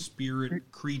sort of spirit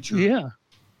creature.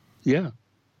 Yeah.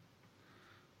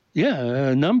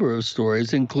 A number of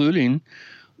stories, including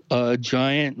a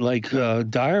giant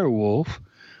dire wolf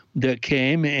that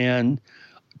came and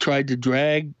tried to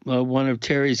drag one of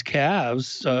Terry's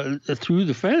calves through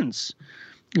the fence,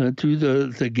 through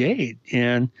the gate,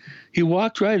 and he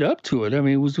walked right up to it. I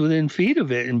mean, it was within feet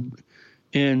of it,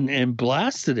 and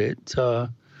blasted it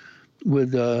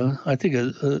with I think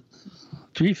a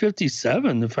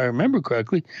 357, if I remember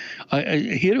correctly. I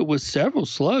hit it with several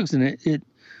slugs, and it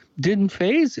didn't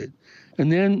phase it.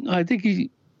 And then I think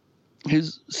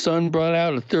his son brought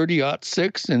out a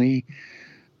 30-06, and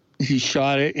he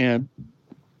shot it, and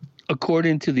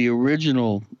according to the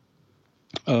original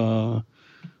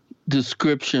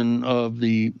description of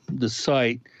the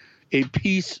site, a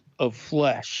piece of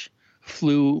flesh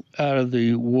flew out of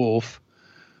the wolf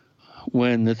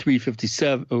when the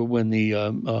 357 or when the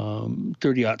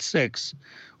 30-06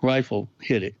 rifle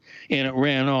hit it, and it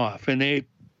ran off, and they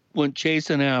went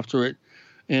chasing after it,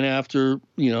 and after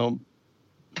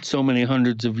so many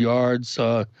hundreds of yards,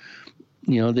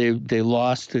 they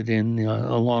lost it in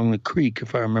along the creek,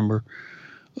 if I remember.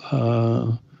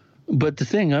 But the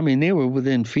thing, they were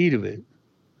within feet of it.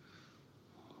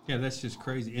 Yeah, that's just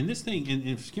crazy. And this thing,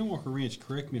 in Skinwalker Ranch,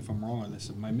 correct me if I'm wrong on this.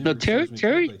 My memory no,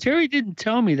 Terry didn't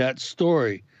tell me that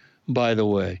story, by the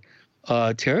way.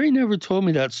 Terry never told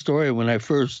me that story when I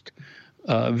first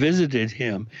visited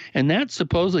him. And that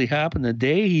supposedly happened the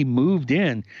day he moved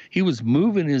in. He was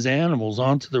moving his animals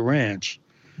onto the ranch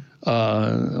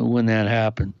when that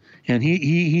happened. And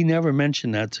he never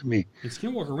mentioned that to me. And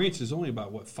Skinwalker Ranch is only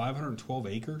about, 512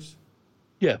 acres?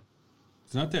 Yeah.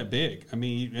 It's not that big. I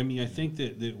think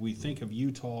that we think of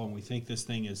Utah and we think this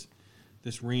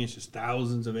ranch is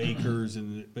thousands of acres,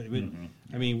 but we're in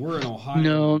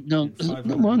Ohio. No.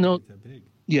 Well, no. That big.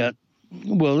 Yeah.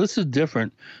 Well, this is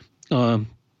different. In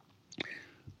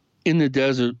the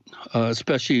desert,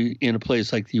 especially in a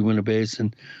place like the Uinta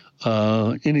Basin,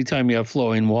 anytime you have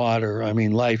flowing water,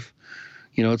 life,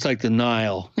 it's like the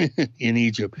Nile in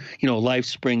Egypt. Life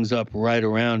springs up right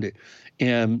around it.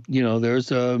 And,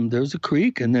 there's a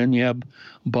creek, and then you have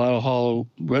Bottle Hollow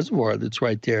Reservoir that's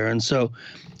right there. And so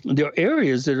there are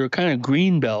areas that are kind of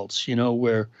green belts,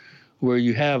 where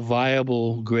you have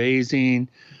viable grazing,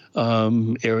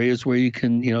 areas where you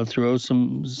can, throw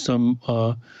some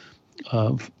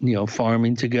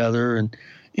farming together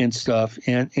and stuff.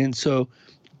 And so,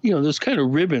 there's kind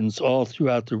of ribbons all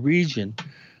throughout the region.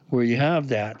 where you have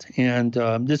that. And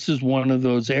this is one of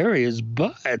those areas.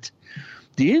 But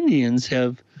the Indians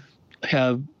have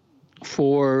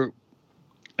for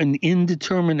an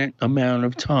indeterminate amount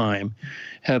of time,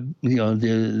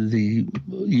 the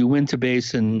Uinta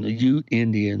Basin Ute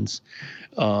Indians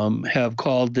have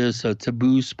called this a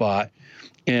taboo spot,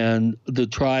 and the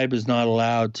tribe is not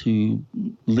allowed to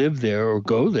live there or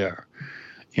go there.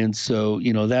 And so,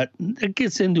 that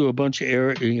gets into a bunch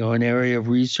of an area of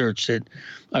research that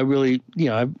I really,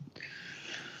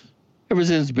 ever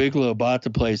since Bigelow bought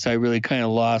the place, I really kind of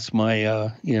lost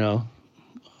my,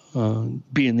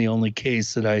 being the only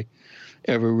case that I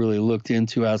ever really looked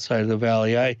into outside of the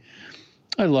valley. I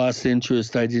lost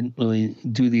interest. I didn't really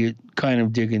do the kind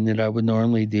of digging that I would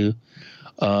normally do.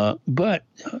 But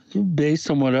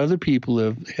based on what other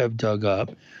people have dug up,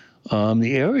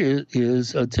 the area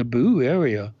is a taboo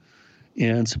area.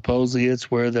 And supposedly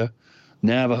it's where the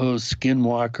Navajo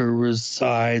skinwalker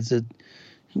resides. It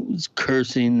was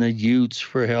cursing the Utes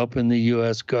for helping the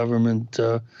U.S. government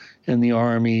and the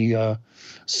Army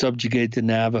subjugate the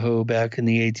Navajo back in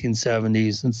the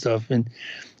 1870s and stuff. And,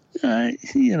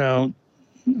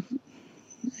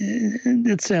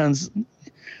 it sounds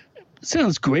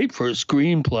great for a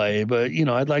screenplay, but,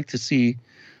 I'd like to see,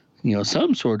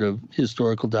 some sort of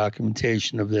historical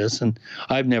documentation of this. And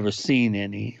I've never seen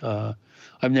any.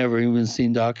 I've never even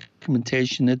seen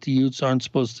documentation that the Utes aren't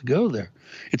supposed to go there.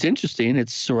 It's interesting.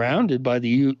 It's surrounded by the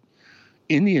Ute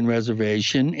Indian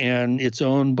Reservation, and it's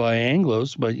owned by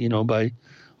Anglos, but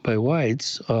by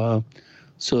whites. So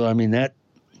I mean that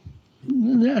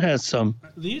has some.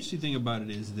 The interesting thing about it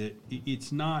is that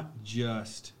it's not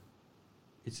just.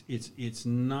 It's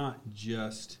not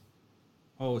just.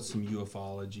 Oh, it's some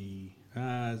ufology.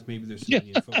 Maybe there's some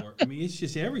info. I mean, it's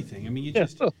just everything. I mean,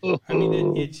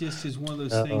 it just is one of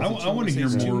those things. I want to hear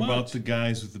more about the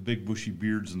guys with the big bushy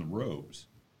beards and the robes.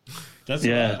 That's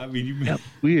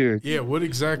weird. Yeah, what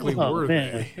exactly were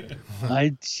they?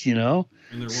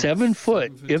 7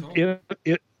 foot.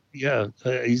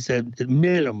 He said at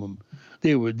minimum,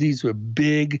 these were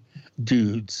big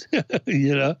dudes.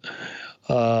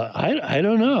 I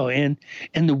don't know, and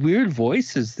the weird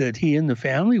voices that he and the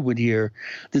family would hear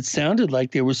that sounded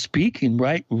like they were speaking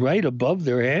right above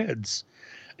their heads,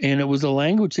 and it was a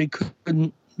language they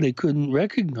couldn't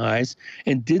recognize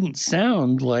and didn't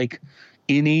sound like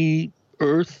any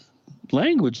Earth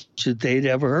language that they'd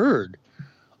ever heard.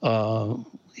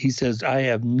 He says, I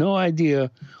have no idea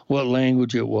what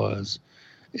language it was,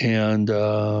 and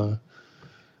but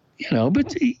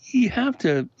you have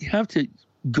to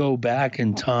go back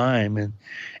in time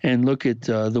and look at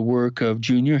the work of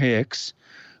Junior Hicks,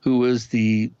 who was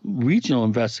the regional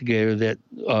investigator that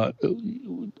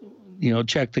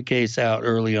checked the case out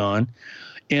early on,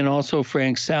 and also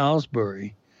Frank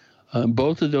Salisbury.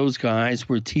 Both of those guys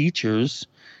were teachers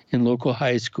in local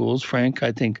high schools. Frank,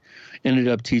 I think, ended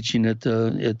up teaching at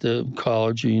the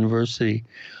college or university.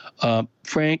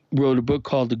 Frank wrote a book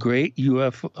called The Great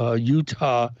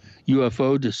Utah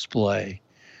UFO Display,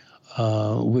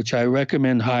 which I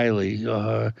recommend highly.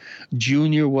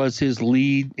 Junior was his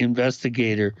lead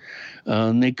investigator.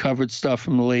 They covered stuff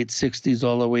from the late 60s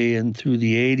all the way in through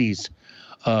the 80s,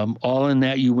 all in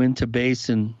that Uinta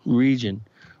Basin region,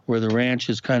 where the ranch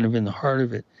is kind of in the heart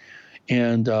of it.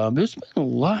 And there's been a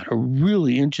lot of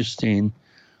really interesting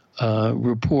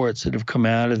reports that have come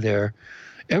out of there.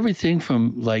 Everything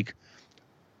from like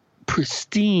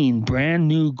pristine, brand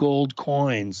new gold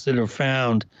coins that are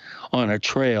found on a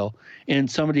trail, and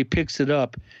somebody picks it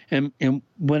up, and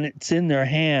when it's in their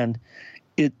hand,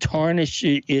 it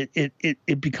tarnishes.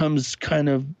 It becomes kind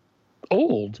of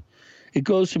old. It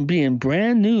goes from being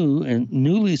brand new and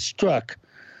newly struck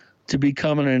to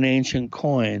becoming an ancient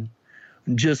coin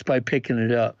just by picking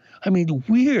it up. I mean,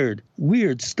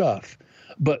 weird stuff,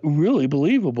 but really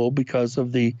believable because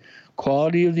of the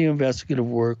quality of the investigative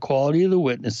work, quality of the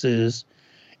witnesses,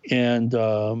 and,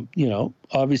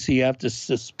 obviously you have to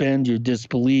suspend your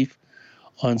disbelief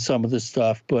on some of the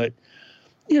stuff. But,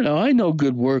 I know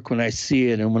good work when I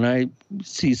see it, and when I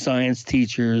see science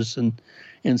teachers and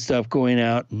stuff going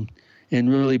out and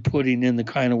really putting in the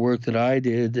kind of work that I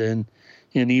did and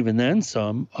even then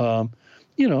some, I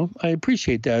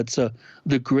appreciate that. It's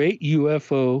the Great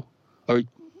The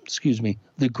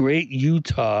Great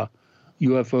Utah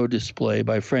UFO Display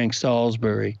by Frank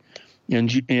Salisbury, and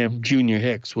Junior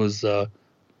Hicks was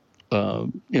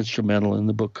instrumental in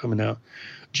the book coming out.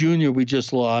 Junior, we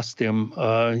just lost him.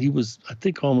 He was, I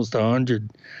think, almost 100.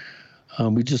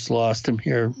 We just lost him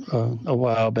here a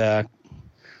while back.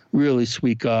 Really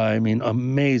sweet guy. I mean,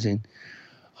 amazing.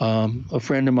 A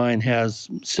friend of mine has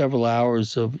several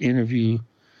hours of interview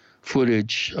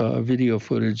footage, video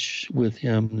footage with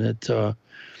him that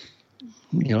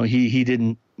he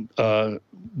didn't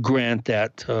grant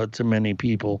that to many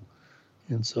people,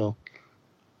 and so.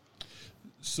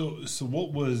 So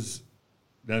what was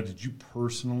now? Did you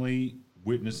personally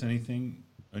witness anything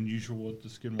unusual at the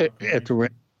Skinwalker? At the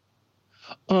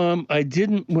I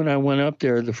didn't when I went up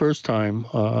there the first time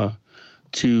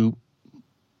to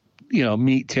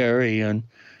meet Terry and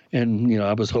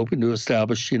I was hoping to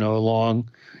establish a long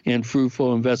and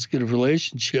fruitful investigative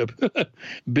relationship.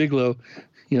 Bigelow,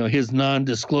 his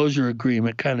non-disclosure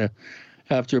agreement kind of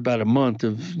after about a month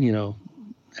of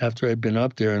after I'd been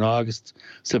up there in August,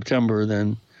 September,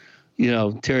 then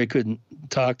Terry couldn't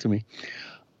talk to me.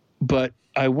 But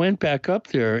I went back up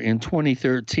there in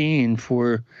 2013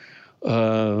 for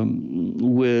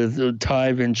with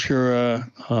Ty Ventura,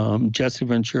 Jesse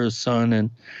Ventura's son,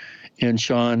 and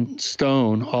Sean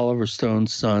Stone, Oliver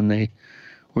Stone's son. They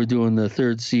were doing the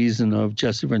third season of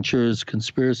Jesse Ventura's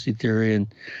Conspiracy Theory, and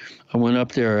I went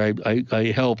up there.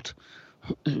 I helped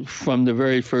from the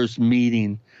very first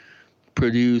meeting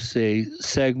produce a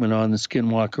segment on the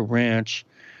Skinwalker Ranch,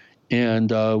 and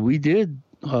we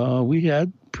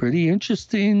had pretty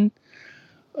interesting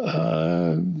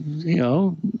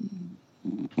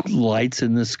lights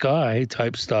in the sky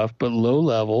type stuff, but low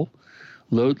level,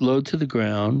 low to the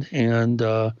ground, and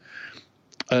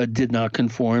did not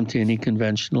conform to any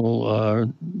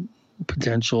conventional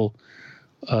potential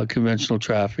conventional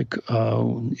traffic,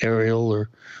 aerial or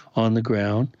on the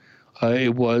ground.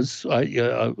 It was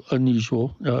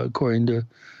unusual according to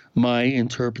my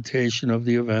interpretation of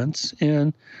the events,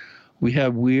 and we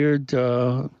have weird.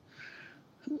 You're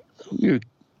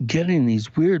getting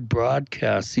these weird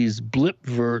broadcasts, these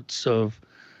blipverts of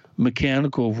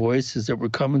mechanical voices that were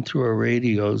coming through our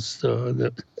radios.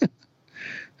 That it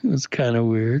was kind of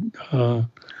weird. And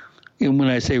when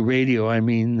I say radio, I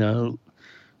mean the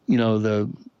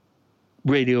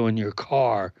radio in your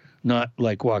car, not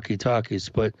like walkie-talkies,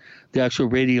 but the actual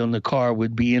radio in the car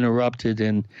would be interrupted,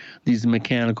 and these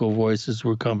mechanical voices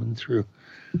were coming through,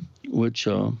 which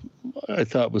I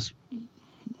thought was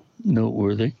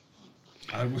noteworthy.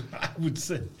 I would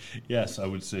say, yes, I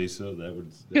would say so. That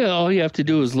would. All you have to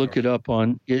do is look it up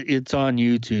it's on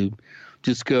YouTube.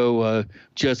 Just go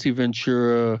Jesse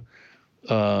Ventura,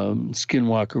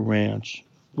 Skinwalker Ranch.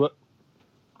 What?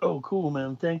 Oh, cool,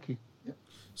 man. Thank you.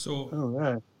 So, all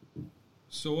right.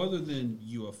 So other than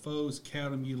UFOs,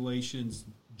 cattle mutilations,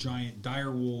 giant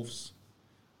dire wolves,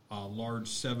 large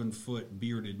 7-foot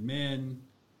bearded men,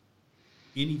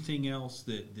 anything else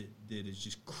that is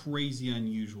just crazy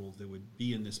unusual that would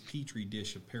be in this petri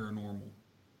dish of paranormal?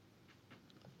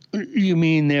 You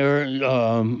mean there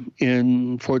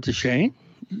in Fort Duchesne?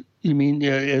 You mean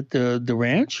at the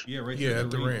ranch? Yeah, right. Yeah,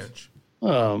 at the ranch.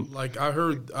 Like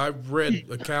I've read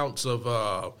accounts of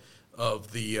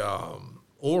the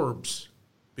orbs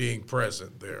being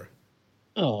present there.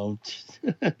 Oh,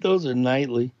 those are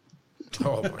nightly.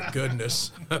 Oh my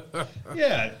goodness.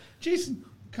 Yeah, Jason,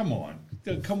 come on,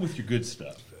 come with your good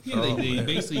stuff. Yeah, they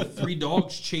basically 3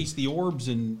 dogs chased the orbs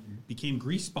and became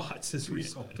grease spots as a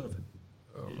result of it.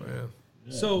 Oh man.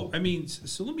 Yeah. So let me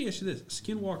ask you this: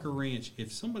 Skinwalker Ranch.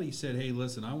 If somebody said, "Hey,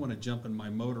 listen, I want to jump in my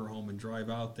motorhome and drive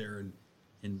out there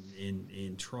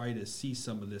and try to see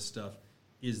some of this stuff,"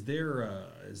 is there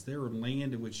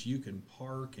land in which you can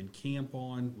park and camp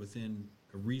on within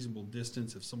a reasonable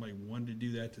distance if somebody wanted to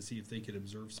do that to see if they could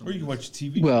observe something? Or you can watch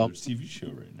TV. There's a TV show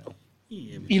right now.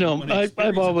 Yeah,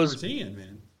 I've always firsthand,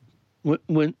 man.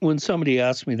 When somebody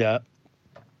asks me that,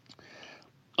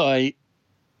 I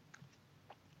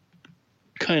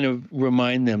kind of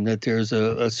remind them that there's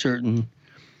a certain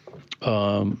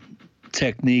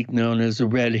technique known as a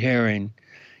red herring.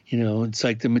 It's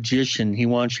like the magician. He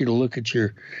wants you to look at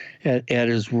at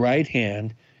his right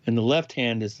hand, and the left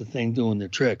hand is the thing doing the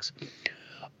tricks.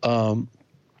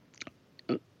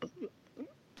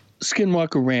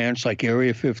 Skinwalker Ranch, like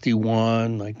Area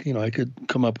 51, I could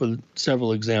come up with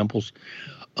several examples,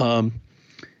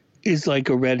 is like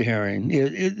a red herring.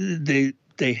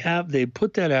 They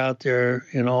put that out there,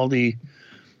 and all the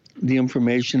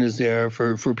information is there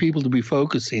for people to be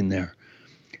focusing there.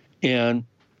 And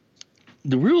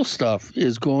the real stuff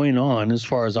is going on, as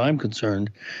far as I'm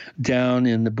concerned, down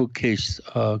in the Bookcase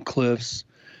Cliffs,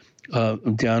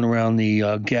 down around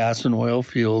the gas and oil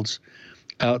fields,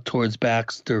 out towards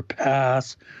Baxter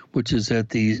Pass, which is at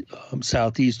the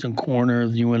southeastern corner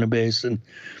of the Uinta Basin.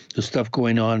 There's stuff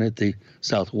going on at the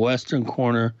southwestern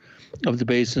corner of the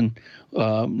basin,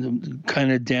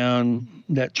 kind of down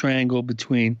that triangle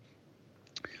between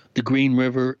the Green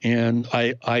River and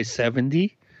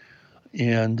I-70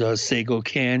 and Sago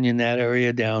Canyon, that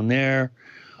area down there.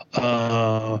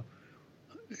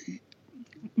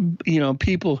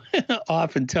 People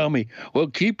often tell me, well,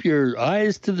 keep your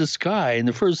eyes to the sky. And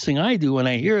the first thing I do when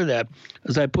I hear that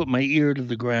is I put my ear to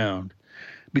the ground.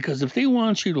 Because if they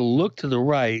want you to look to the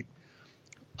right,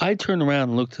 I turn around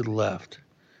and look to the left.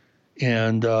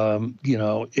 And,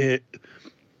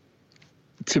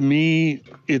 to me,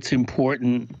 it's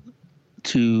important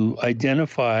to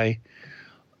identify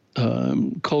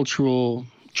cultural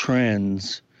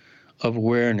trends of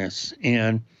awareness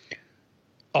and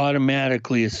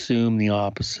automatically assume the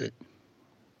opposite.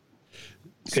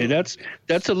 Okay, that's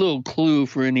a little clue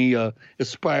for any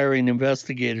aspiring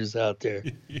investigators out there.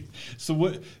 So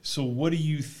what do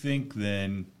you think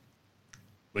then?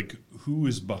 Like, who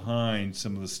is behind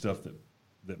some of the stuff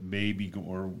that may be,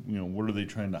 or what are they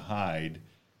trying to hide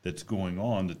that's going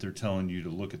on that they're telling you to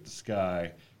look at the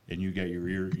sky and you got your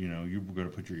ear, you're going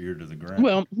to put your ear to the ground?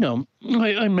 Well, no,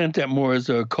 I meant that more as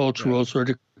a cultural sort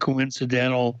of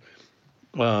coincidental.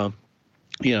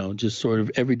 Just sort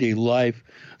of everyday life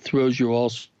throws you all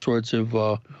sorts of,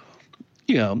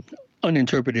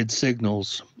 uninterpreted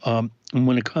signals. And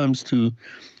when it comes to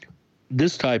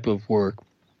this type of work,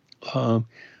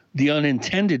 the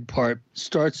unintended part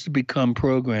starts to become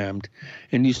programmed,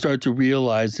 and you start to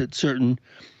realize that certain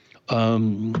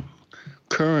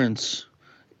currents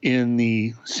in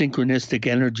the synchronistic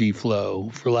energy flow,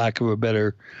 for lack of a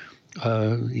better,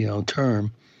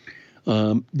 term,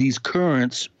 these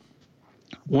currents,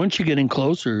 once you're getting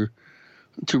closer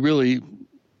to really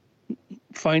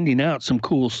finding out some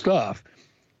cool stuff,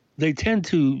 they tend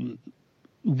to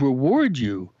reward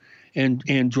you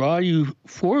and draw you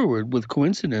forward with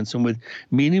coincidence and with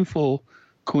meaningful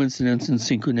coincidence and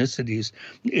synchronicities.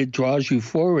 It draws you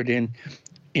forward, and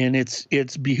it's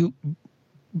behooving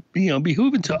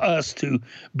to us to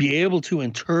be able to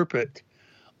interpret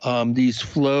these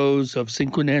flows of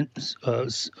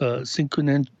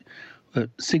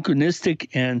synchronistic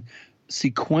and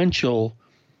sequential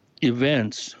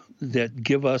events that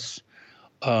give us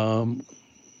are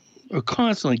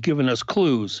constantly giving us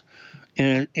clues.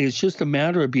 And it's just a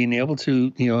matter of being able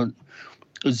to,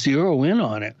 zero in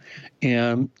on it.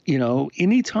 And,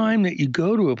 anytime that you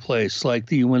go to a place like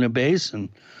the Uinta Basin,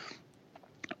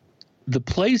 the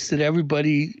place that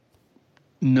everybody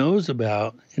knows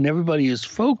about and everybody is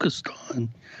focused on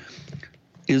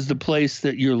is the place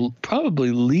that you're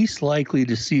probably least likely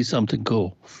to see something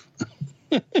cool.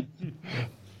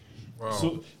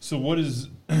 Wow. So what is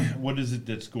it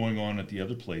that's going on at the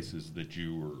other places that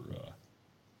you were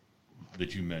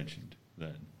that you mentioned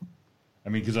then? I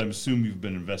mean, because I assume you've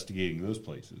been investigating those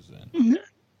places then.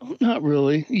 Not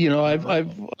really.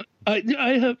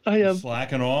 I have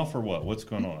slacking off or what? What's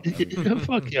going on?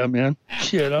 Fuck yeah, man.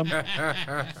 Shit,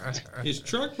 his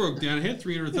truck broke down. It had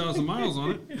 300,000 miles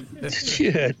on it.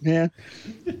 Shit, man.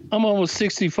 I'm almost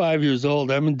 65 years old.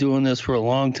 I've been doing this for a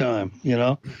long time.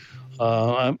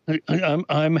 I'm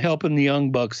helping the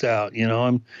young bucks out.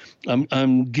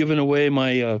 I'm giving away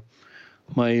my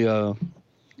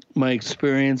my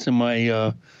experience and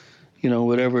my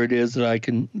whatever it is that I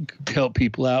can help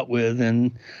people out with.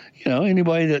 And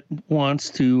anybody that wants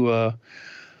to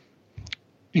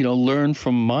learn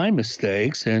from my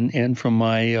mistakes and from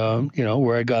my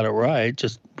where I got it right,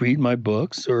 just read my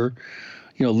books or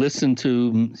listen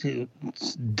to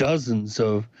dozens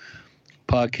of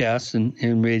podcasts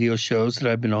and radio shows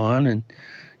that I've been on, and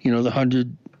the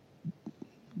 100+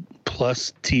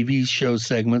 TV show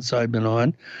segments I've been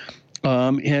on.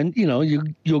 And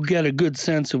you'll get a good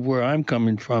sense of where I'm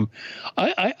coming from.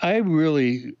 I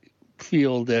really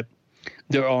feel that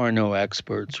there are no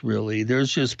experts, really.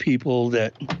 There's just people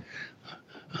that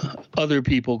other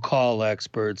people call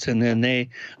experts, and then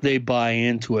they buy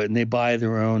into it, and they buy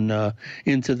their own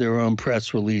into their own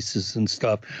press releases and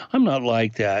stuff. I'm not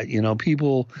like that.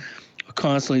 People are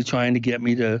constantly trying to get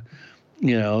me to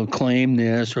claim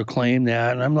this or claim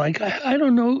that, and I'm like, I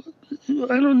don't know.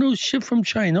 I don't know shit from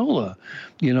Chinola.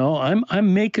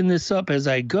 I'm making this up as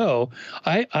I go.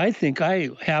 I think I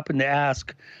happen to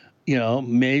ask,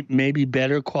 maybe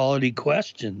better quality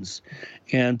questions.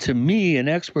 And to me, an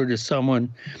expert is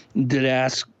someone that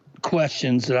asks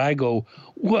questions that I go,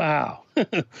 wow,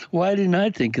 why didn't I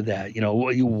think of that?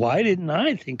 Why didn't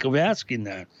I think of asking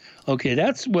that? Okay,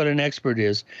 that's what an expert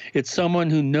is. It's someone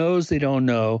who knows they don't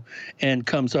know and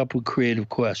comes up with creative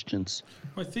questions.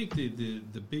 I think the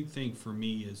big thing for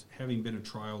me is having been a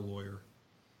trial lawyer,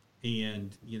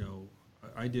 and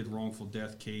I did wrongful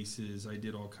death cases. I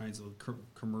did all kinds of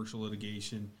commercial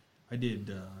litigation. I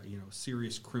did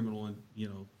serious criminal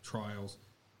trials,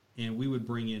 and we would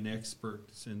bring in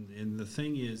experts. And the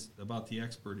thing is about the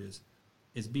expert is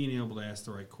being able to ask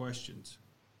the right questions.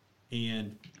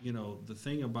 And, the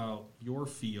thing about your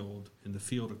field and the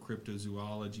field of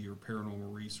cryptozoology or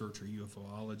paranormal research or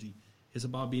UFOlogy is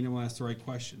about being able to ask the right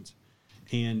questions.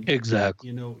 And exactly,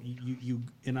 you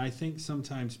and I think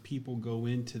sometimes people go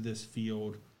into this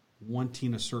field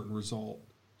wanting a certain result,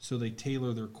 so they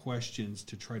tailor their questions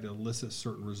to try to elicit a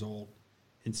certain result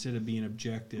instead of being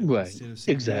objective. Right, Instead of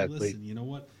saying, exactly. Hey, listen, you know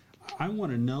what? I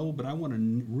want to know, but I want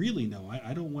to really know.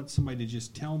 I don't want somebody to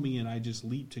just tell me and I just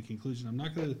leap to conclusion. I'm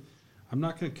not going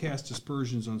to cast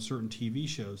aspersions on certain TV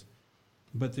shows,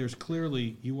 but there's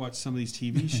clearly, you watch some of these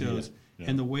TV shows Yeah.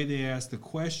 and the way they ask the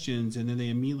questions and then they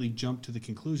immediately jump to the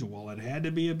conclusion, well, it had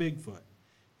to be a Bigfoot.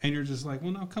 And you're just like,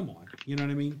 well, no, come on. You know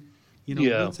what I mean?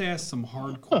 Yeah. Let's ask some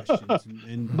hard questions.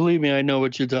 And Believe me, I know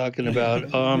what you're talking about.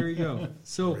 there you go.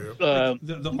 So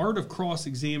the art of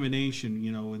cross-examination,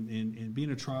 and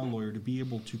being a trial lawyer, to be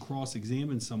able to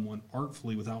cross-examine someone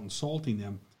artfully without insulting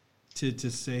them, to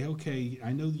say, okay,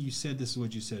 I know that you said this is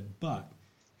what you said, but,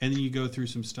 and then you go through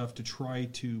some stuff to try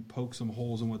to poke some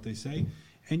holes in what they say.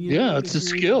 And it's a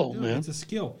skill, man. It's a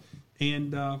skill.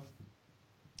 And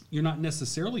you're not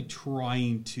necessarily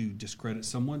trying to discredit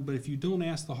someone, but if you don't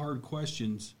ask the hard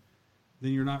questions,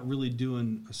 then you're not really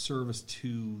doing a service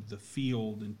to the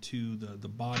field and to the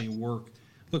body of work.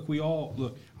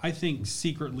 Look, I think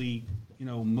secretly,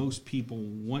 most people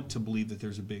want to believe that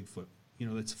there's a Bigfoot.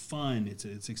 It's fun. It's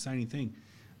an exciting thing.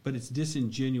 But it's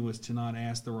disingenuous to not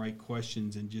ask the right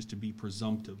questions and just to be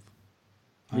presumptive.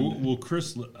 Well,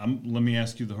 Chris, let me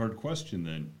ask you the hard question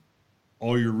then.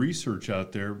 All your research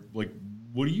out there, what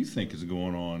do you think is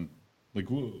going on? What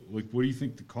do you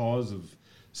think the cause of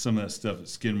some of that stuff at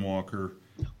Skinwalker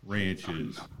Ranch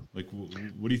is? What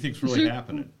do you think's really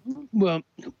happening? Well,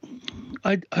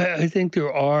 I think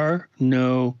there are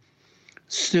no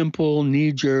simple,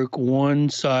 knee-jerk,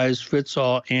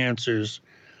 one-size-fits-all answers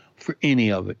for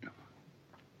any of it.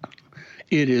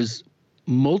 It is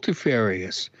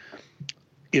multifarious.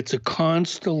 It's a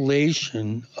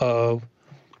constellation of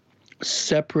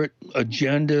separate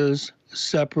agendas,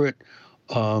 separate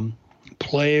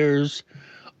players,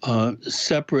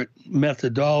 separate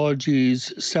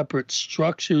methodologies, separate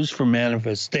structures for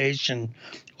manifestation.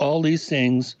 All these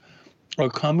things are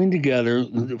coming together,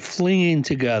 flinging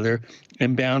together,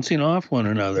 and bouncing off one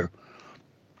another.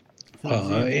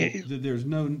 For example,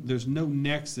 there's no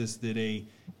nexus that a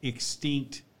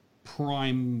extinct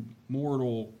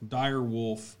primordial dire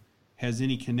wolf has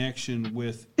any connection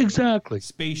with exactly a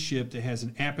spaceship that has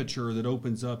an aperture that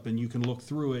opens up and you can look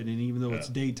through it, and even though it's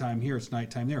daytime here, it's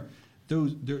nighttime there.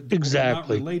 They're not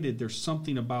related. There's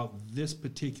something about this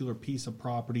particular piece of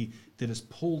property that is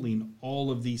pulling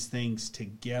all of these things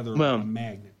together like a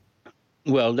magnet.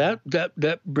 Well,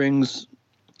 that brings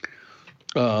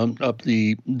up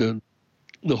the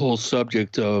whole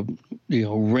subject of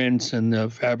rents and the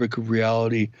fabric of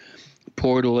reality,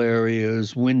 portal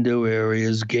areas, window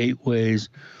areas, gateways.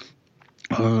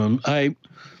 The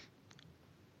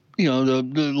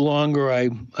longer I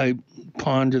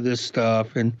ponder this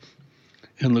stuff and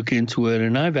look into it,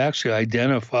 and I've actually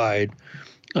identified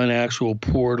an actual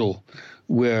portal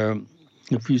where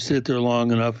if you sit there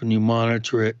long enough and you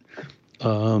monitor it,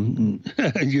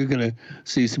 you're going to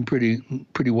see some pretty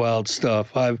wild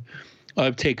stuff.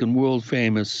 I've taken world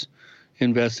famous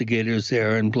investigators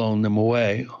there and blown them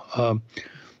away.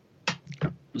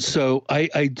 So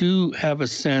I do have a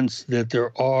sense that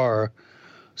there are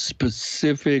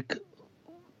specific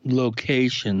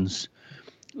locations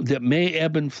that may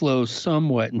ebb and flow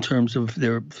somewhat in terms of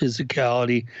their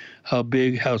physicality, how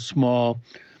big, how small,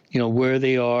 where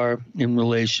they are in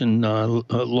relation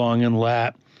long and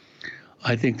lat.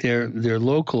 I think they're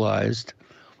localized,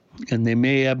 and they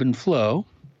may ebb and flow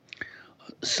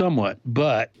somewhat,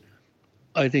 but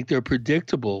I think they're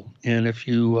predictable. And if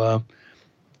you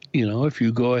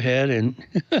go ahead and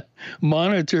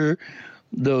monitor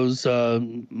those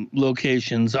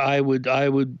locations, I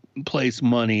would place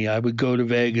money. I would go to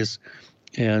Vegas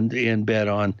and bet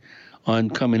on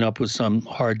coming up with some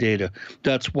hard data.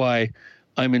 That's why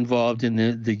I'm involved in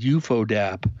the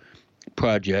UFODAP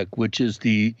project, which is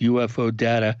the UFO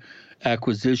Data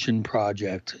Acquisition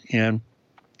Project. And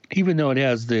even though it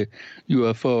has the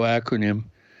UFO acronym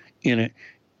in it,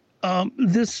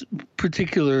 this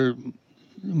particular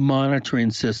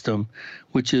monitoring system,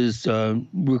 which is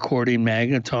recording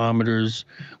magnetometers,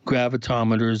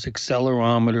 gravitometers,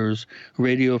 accelerometers,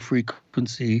 radio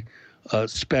frequency,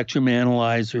 spectrum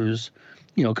analyzers,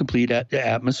 complete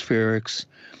atmospherics,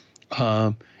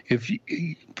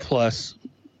 plus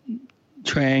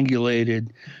triangulated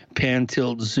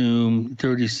pan-tilt zoom,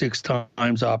 36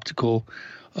 times optical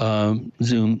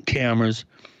zoom cameras,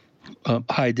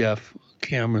 high-def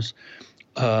cameras.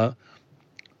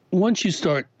 Once you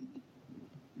start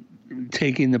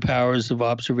taking the powers of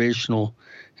observational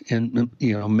and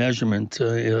measurement,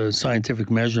 scientific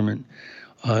measurement,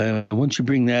 once you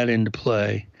bring that into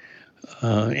play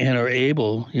and are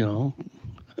able,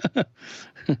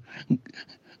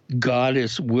 God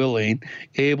is willing,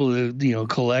 able to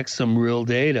collect some real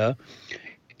data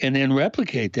and then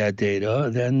replicate that data,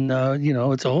 then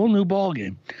it's a whole new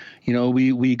ballgame.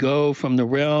 We go from the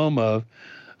realm of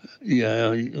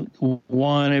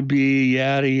wannabe,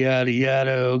 yada yada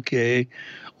yada. Okay,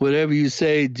 whatever you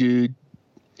say, dude.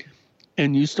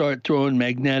 And you start throwing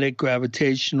magnetic,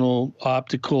 gravitational,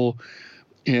 optical,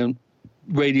 and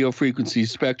radio frequency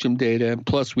spectrum data. And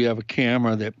plus, we have a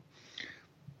camera that,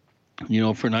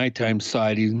 for nighttime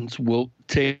sightings, will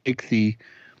take the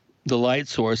light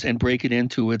source and break it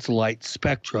into its light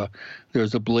spectra.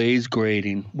 There's a blaze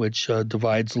grating, which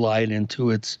divides light into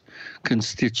its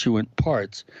constituent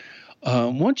parts.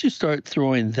 Once you start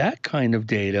throwing that kind of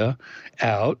data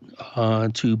out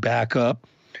to back up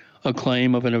a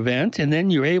claim of an event, and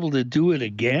then you're able to do it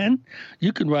again,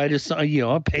 you can write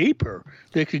a paper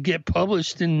that could get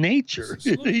published in Nature.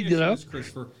 So let me ask you this,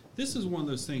 Christopher. This is one of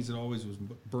those things that always was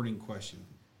a burning question.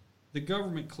 The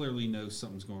government clearly knows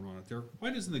something's going on out there.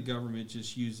 Why doesn't the government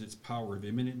just use its power of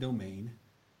eminent domain,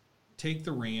 take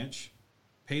the ranch,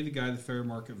 pay the guy the fair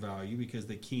market value because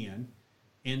they can,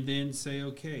 and then say,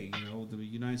 okay, the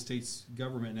United States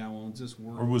government now owns this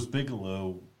world? Or was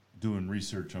Bigelow doing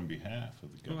research on behalf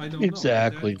of the government? Well, I don't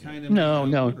exactly. Know. Kind of no.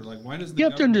 Like, why does the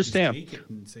government understand. Just take it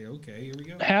and say, okay, here we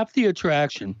go? Half the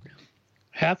attraction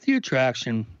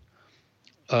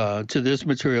to this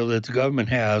material that the government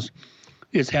has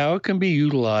is how it can be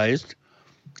utilized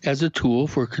as a tool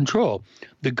for control.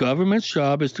 The government's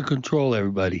job is to control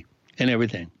everybody and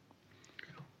everything.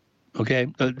 Okay?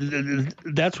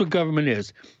 That's what government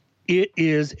is. It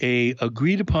is a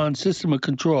agreed upon system of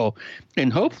control,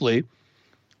 and hopefully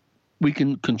we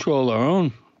can control our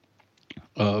own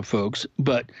folks,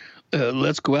 but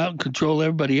let's go out and control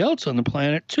everybody else on the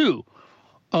planet too.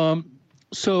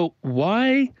 So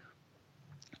why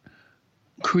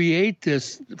create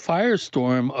this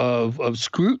firestorm of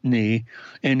scrutiny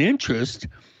and interest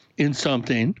in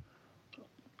something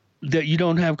that you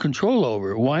don't have control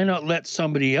over? Why not let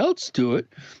somebody else do it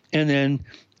and then,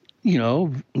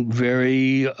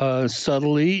 very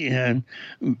subtly and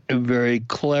very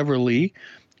cleverly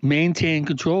maintain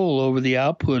control over the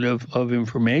output of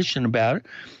information about it,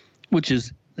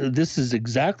 this is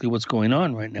exactly what's going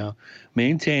on right now.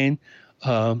 Maintain,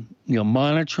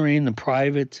 monitoring the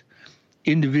private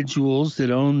individuals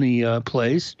that own the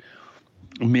place.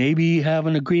 Maybe have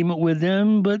an agreement with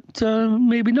them, but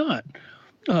maybe not.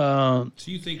 So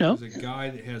you think there's a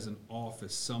guy that has an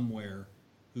office somewhere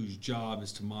whose job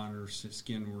is to monitor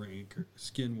Skinwalker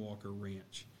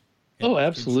Ranch? Oh,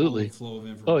 absolutely. The flow of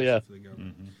information for the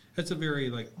government. Mm-hmm. That's a very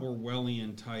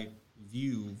Orwellian type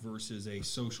view versus a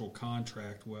social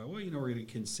contract. Well, we're going to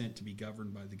consent to be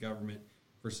governed by the government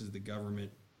versus the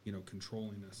government,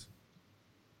 controlling us.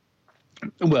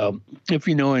 Well, if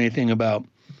you know anything about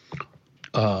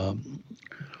the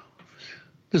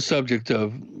subject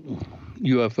of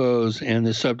UFOs and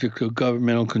the subject of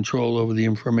governmental control over the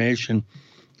information,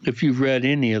 if you've read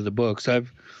any of the books, I'm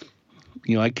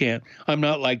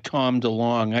not like Tom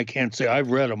DeLonge. I can't say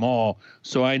I've read them all,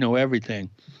 so I know everything.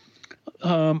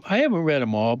 I haven't read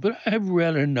them all, but I've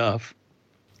read enough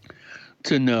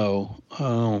to know,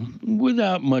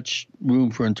 without much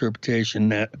room for interpretation,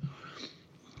 that,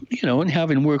 and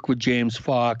having worked with James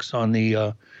Fox on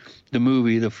the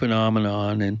movie The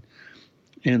Phenomenon,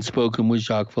 and spoken with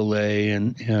Jacques Vallée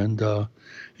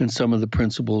and some of the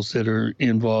principles that are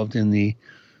involved in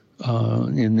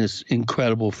in this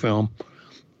incredible film.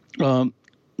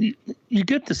 You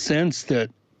get the sense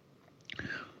that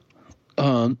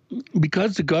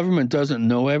because the government doesn't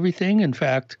know everything, in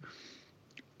fact,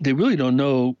 they really don't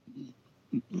know.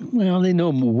 Well, they know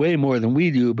way more than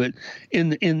we do, but in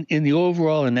the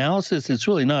overall analysis, it's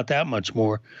really not that much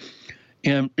more.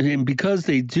 And because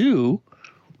they do,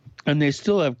 and they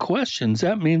still have questions,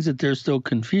 that means that they're still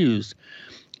confused.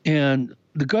 And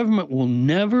the government will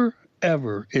never,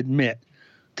 ever admit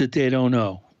that they don't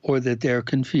know or that they're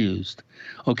confused.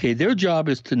 Okay, their job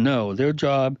is to know. Their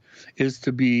job is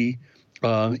to be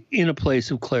in a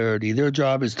place of clarity. Their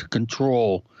job is to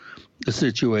control the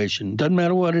situation. Doesn't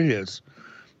matter what it is.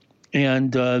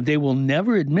 And they will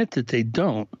never admit that they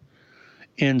don't.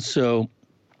 And so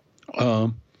I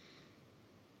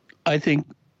think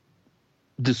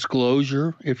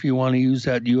disclosure, if you want to use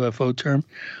that UFO term,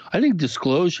 I think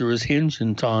disclosure is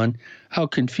hinged on how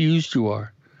confused you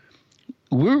are.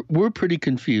 we're pretty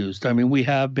confused. I mean, we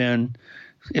have been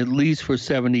at least for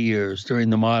 70 years during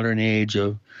the modern age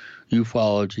of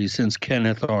ufology since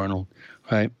Kenneth Arnold,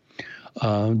 right?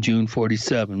 June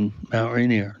 47, Mount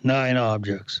Rainier, 9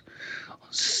 objects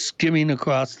skimming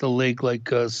across the lake like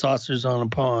saucers on a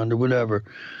pond or whatever.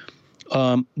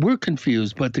 We're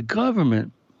confused, but the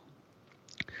government,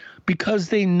 because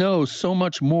they know so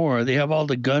much more, they have all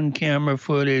the gun camera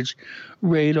footage,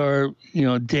 radar,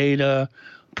 data,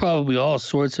 probably all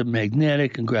sorts of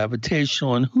magnetic and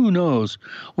gravitational, and who knows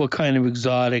what kind of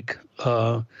exotic,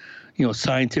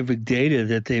 scientific data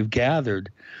that they've gathered.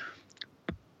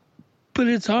 But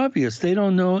it's obvious they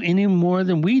don't know any more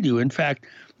than we do. In fact,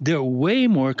 they're way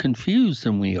more confused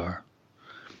than we are.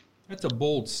 That's a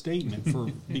bold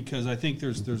statement because I think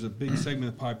there's a big segment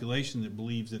of the population that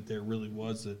believes that there really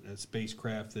was a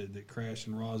spacecraft that crashed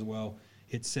in Roswell.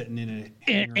 It's sitting in a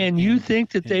hangar. And you think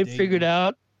that they've figured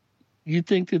out? You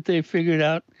think that they figured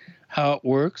out how it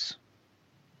works?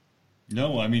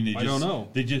 No, I mean I don't know.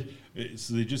 They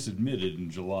just admitted in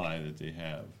July that they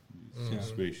have these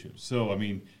spaceships. So I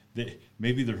mean,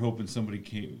 maybe they're hoping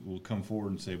somebody will come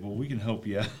forward and say, "Well, we can help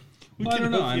you out." Well, I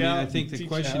don't know. I mean, I think the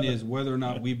question is whether or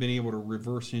not we've been able to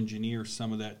reverse engineer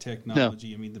some of that technology.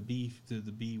 No. I mean, the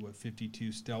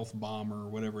B-52 stealth bomber or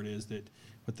whatever it is that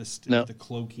with the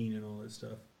cloaking and all that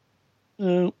stuff.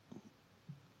 No.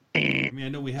 I mean, I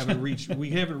know we haven't reached the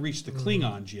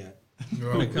Klingons yet. No,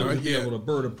 when it comes to be yet. able to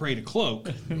bird of prey to cloak.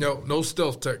 No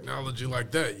stealth technology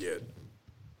like that yet.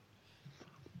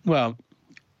 Well,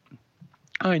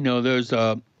 I know there's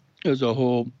a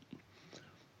whole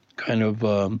kind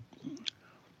of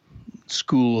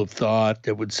school of thought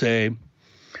that would say,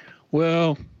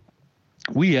 well,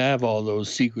 we have all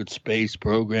those secret space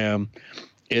program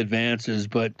advances,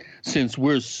 but since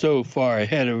we're so far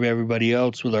ahead of everybody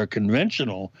else with our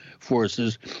conventional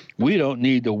forces, we don't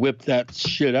need to whip that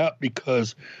shit up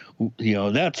because,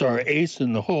 that's our ace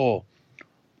in the hole.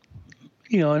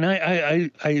 And I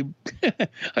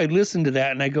I listen to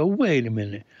that and I go, wait a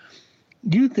minute.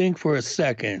 You think for a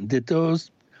second that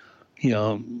those,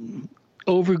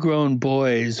 overgrown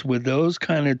boys with those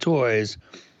kind of toys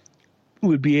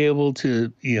would be able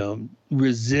to,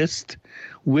 resist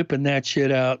whipping that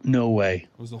shit out? No way.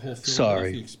 It was the whole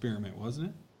Philadelphia experiment, wasn't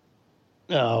it?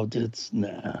 No,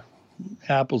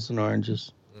 apples and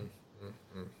oranges.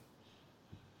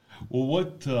 Well,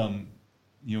 what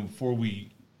before we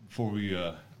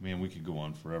man, we could go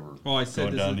on forever. Oh, I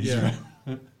said down this.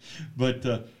 Yeah.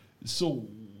 But so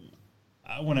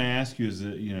I want to ask you: is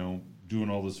that doing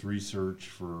all this research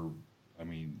for,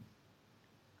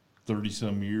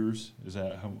 30-some years? Is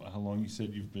that how long you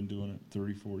said you've been doing it?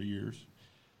 30, 40 years?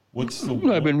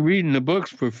 I've been reading the books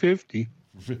for 50.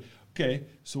 Okay,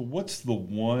 so what's the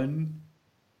one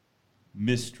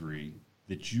mystery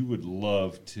that you would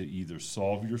love to either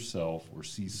solve yourself or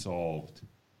see solved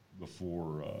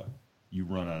before you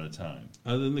run out of time?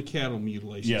 Other than the cattle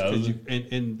mutilations,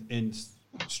 and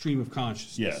stream of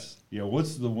consciousness. Yes. Yeah.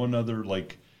 What's the one other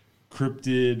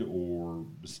cryptid or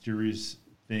mysterious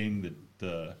thing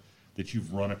that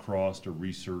you've run across or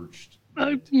researched?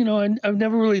 I've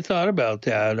never really thought about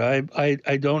that.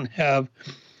 I don't have,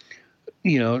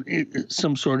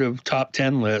 some sort of top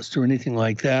 10 list or anything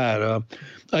like that.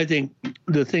 I think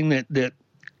the thing that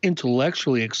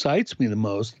intellectually excites me the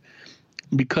most,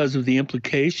 because of the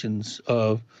implications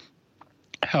of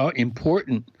how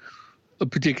important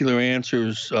particular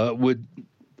answers would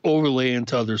overlay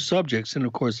into other subjects, and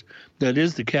of course, that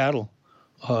is the cattle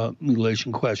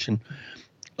mutilation question.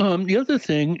 The other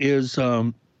thing is,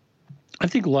 I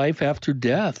think life after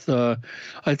death.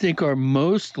 I think our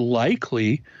most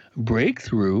likely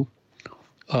breakthrough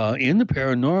in the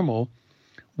paranormal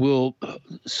will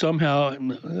somehow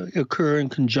occur in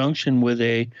conjunction with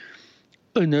a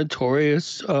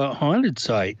notorious haunted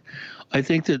site. I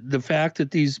think that the fact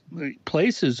that these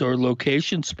places are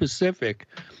location specific,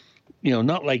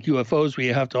 not like UFOs where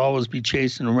you have to always be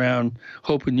chasing around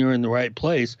hoping you're in the right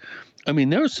place. I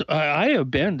mean, I have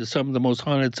been to some of the most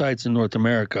haunted sites in North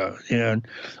America, and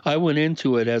I went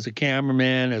into it as a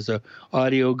cameraman, as a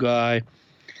audio guy,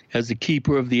 as the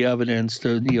keeper of the evidence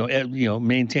to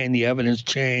maintain the evidence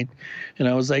chain, and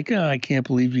I was like, I can't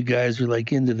believe you guys are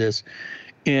into this,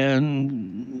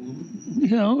 and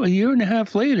a year and a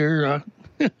half later,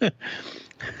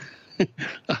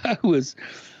 I was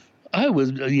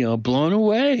blown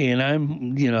away, and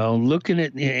I'm looking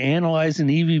at analyzing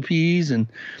EVPs and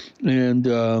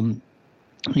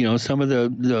some of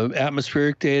the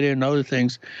atmospheric data and other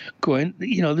things, going,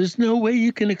 there's no way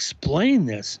you can explain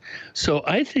this. So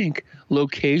I think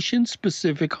location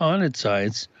specific haunted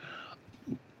sites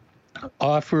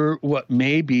offer what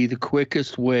may be the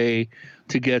quickest way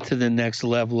to get to the next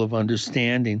level of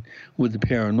understanding with the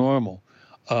paranormal.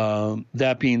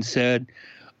 That being said,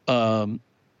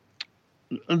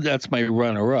 that's my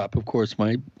runner-up. Of course,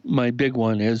 my big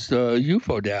one is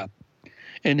UFODAP,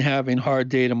 and having hard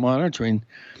data monitoring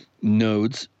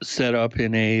nodes set up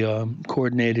in a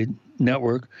coordinated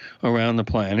network around the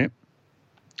planet.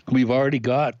 We've already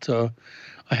got a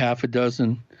half a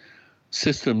dozen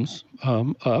systems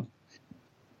up,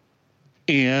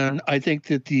 and I think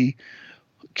that the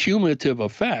cumulative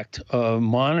effect of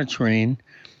monitoring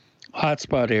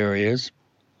hotspot areas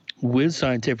with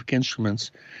scientific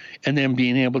instruments and then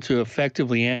being able to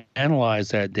effectively analyze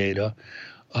that data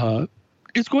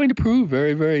is going to prove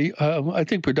very, very, I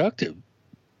think, productive.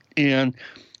 And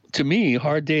to me,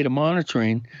 hard data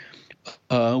monitoring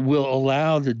will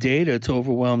allow the data to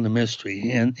overwhelm the mystery.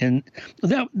 And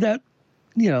that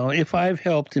if I've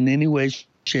helped in any way,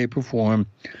 shape, or form,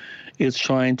 it's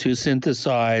trying to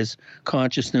synthesize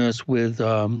consciousness with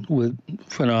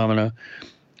phenomena,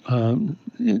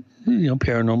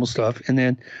 paranormal stuff, and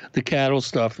then the cattle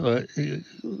stuff,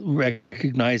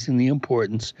 recognizing the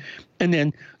importance, and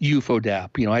then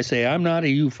UFODAP. I say I'm not a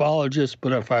ufologist,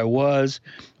 but if I was,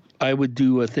 I would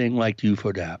do a thing like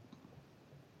UFODAP.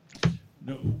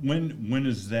 No, when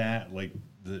is that, like,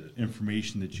 the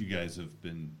information that you guys have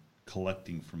been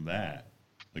collecting from that?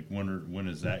 Like, when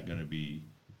is that going to be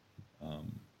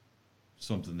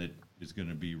something that is going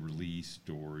to be released,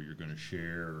 or you're going to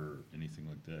share, or anything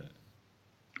like that?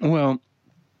 Well,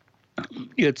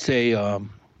 it's a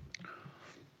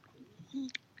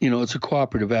it's a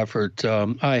cooperative effort.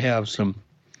 I have some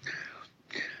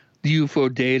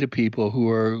UFO data people who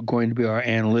are going to be our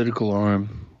analytical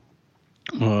arm.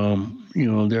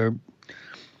 They're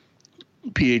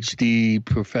PhD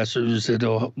professors at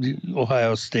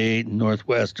Ohio State and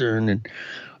Northwestern, and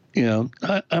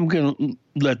I'm going to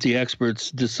let the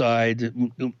experts decide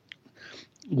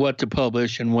what to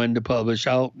publish and when to publish.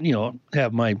 I'll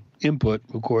have my input,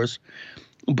 of course,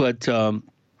 but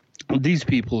these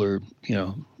people are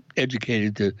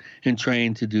educated and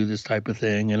trained to do this type of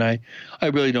thing, and I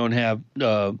really don't have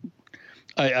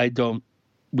I don't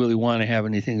really want to have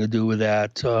anything to do with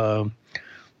that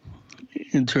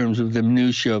in terms of the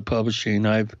minutia of publishing.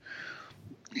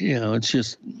 It's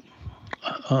just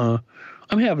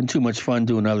I'm having too much fun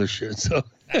doing other shit. So,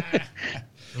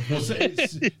 well,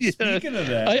 speaking of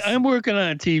that, I'm working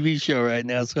on a TV show right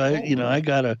now. So I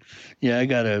got a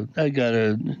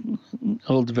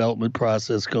whole development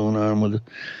process going on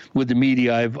with the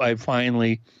media. I've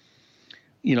finally,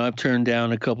 I've turned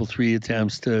down 3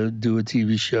 attempts to do a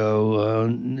TV show,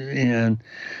 and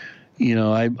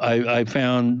I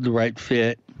found the right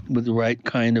fit with the right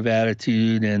kind of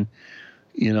attitude, and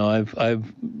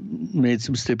I've made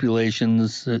some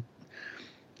stipulations that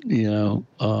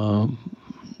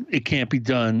it can't be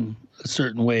done a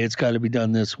certain way. It's got to be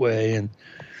done this way, and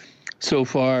so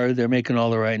far they're making all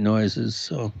the right noises.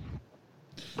 So,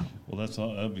 well,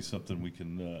 that'll be something we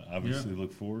can obviously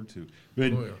look forward to.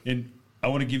 But and I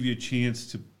want to give you a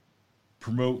chance to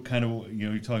promote kind of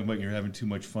you're talking about you're having too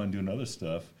much fun doing other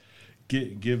stuff.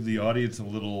 Give the audience a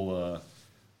little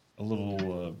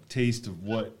taste of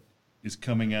what is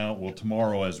coming out. Well,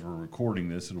 tomorrow as we're recording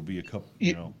this, it'll be a couple.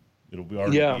 It'll be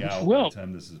already be out by the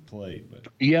time this is played. But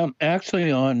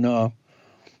actually on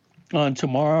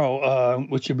tomorrow,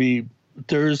 which would be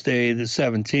Thursday the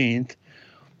 17th,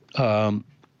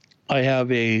 I have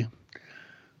a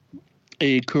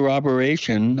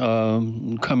corroboration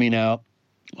coming out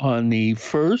on the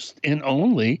first and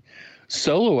only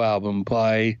solo album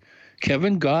by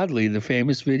Kevin Godley, the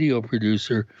famous video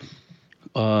producer,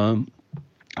 who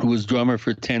was drummer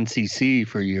for 10cc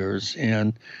for years,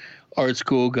 and art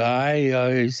school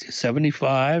guy. He's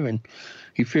 75, and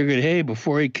he figured, hey,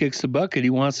 before he kicks the bucket, he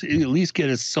wants to at least get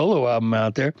a solo album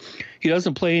out there. He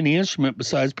doesn't play any instrument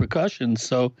besides percussion,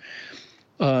 so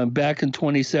back in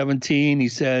 2017, he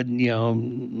said,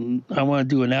 I want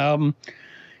to do an album.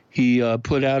 He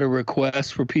put out a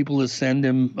request for people to send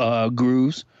him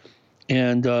grooves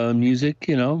and music,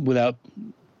 without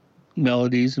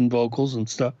melodies and vocals and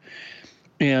stuff.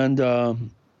 And, out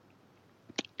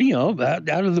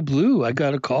of the blue, I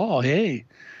got a call. Hey,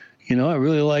 I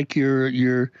really like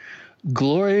your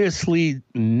gloriously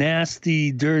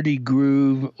nasty, dirty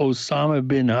groove, Osama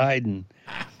bin Laden.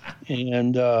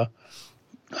 And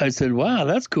I said, wow,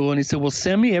 that's cool. And he said, well,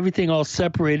 send me everything all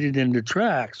separated into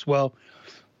tracks. Well,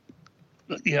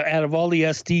 out of all the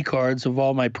SD cards of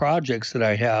all my projects that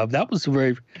I have, that was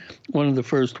one of the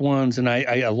first ones, and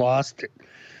I lost it.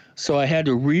 So I had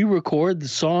to re-record the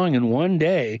song in one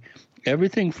day,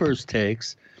 everything first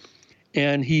takes,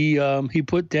 and he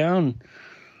put down,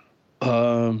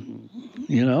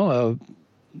 you know, a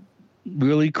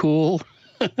really cool,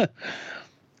 a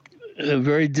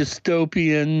very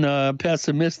dystopian,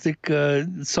 pessimistic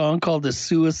song called "The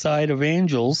Suicide of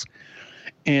Angels,"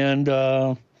 and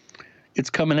it's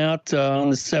coming out on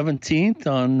the 17th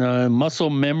on Muscle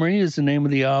Memory is the name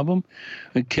of the album.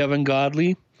 Kevin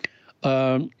Godley,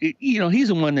 you know, he's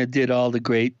the one that did all the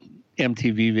great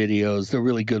MTV videos, the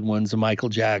really good ones, of Michael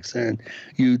Jackson,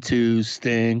 U2,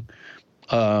 Sting,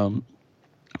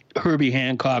 Herbie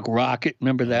Hancock, Rocket.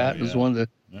 Remember that? It was one of the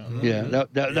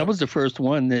that was the first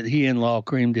one that he and Lal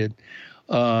Cream did.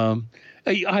 I've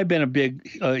been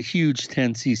a huge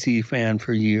 10cc fan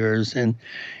for years, and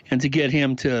to get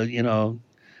him to, you know,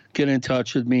 get in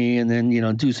touch with me and then, you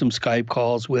know, do some Skype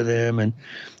calls with him and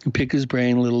pick his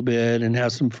brain a little bit and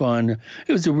have some fun.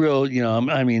 It was a real, you know,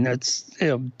 I mean, that's, you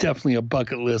know, definitely a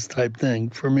bucket list type thing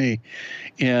for me.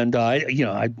 And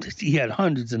he had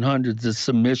hundreds and hundreds of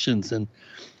submissions, and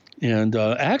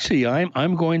actually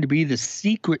I'm going to be the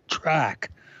secret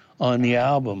track on the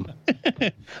album.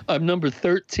 I'm number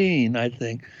 13, I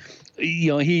think.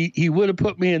 You know, he would have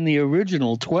put me in the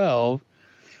original 12,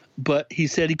 but he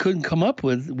said he couldn't come up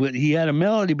with he had a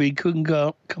melody, but he couldn't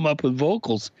come up with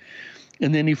vocals.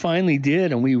 And then he finally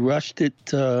did, and we rushed it,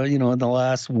 you know, in the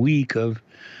last week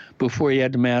before he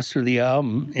had to master the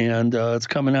album. And it's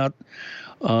coming out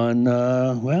on,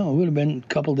 well, it would have been a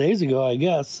couple days ago, I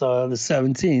guess, the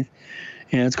 17th.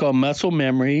 And it's called Muscle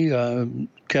Memory,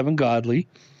 Kevin Godley.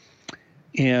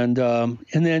 And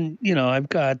then, you know, I've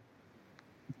got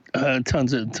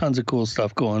tons of cool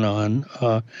stuff going on.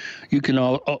 You can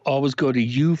always go to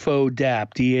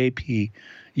UFODAP, D-A-P,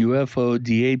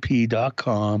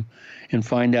 UFODAP.com, and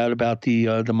find out about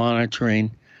the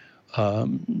monitoring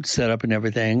setup and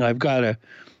everything. I've got a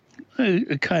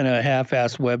kind of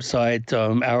half-assed website,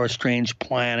 Our Strange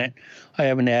Planet. I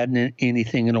haven't added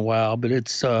anything in a while, but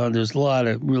it's there's a lot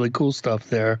of really cool stuff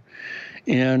there.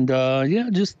 And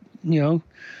just, you know,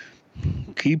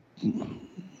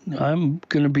 I'm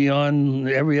going to be on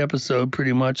every episode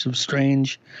pretty much of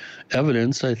Strange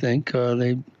Evidence. I think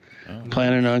they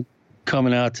planning on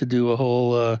coming out to do a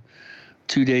whole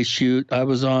 2-day shoot. I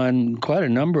was on quite a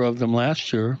number of them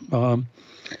last year.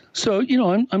 So, you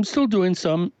know, I'm still doing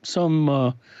some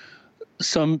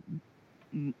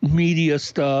media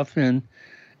stuff and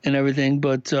everything,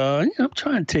 but you know, I'm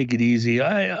trying to take it easy.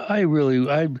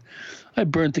 I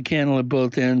burnt the candle at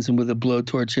both ends and with a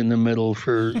blowtorch in the middle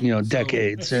for, you know,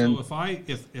 decades. So if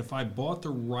I bought the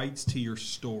rights to your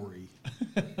story,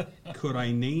 could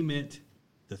I name it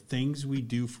 "The Things We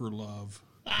Do for Love"?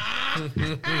 How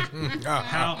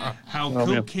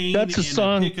cocaine that's a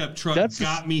song, a pickup truck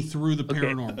got me through the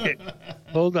paranormal. Okay.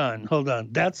 Hold on.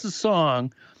 That's the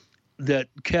song that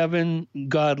Kevin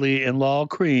Godley and Lal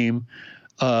Cream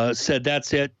said,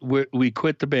 that's it, we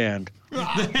quit the band.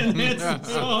 That's the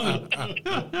song.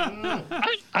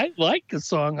 I like the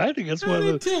song. I think it's one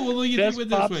of the best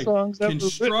pop songs ever written.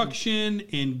 Construction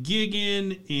and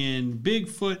gigging and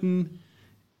Bigfooting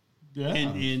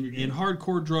and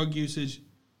hardcore drug usage.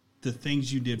 The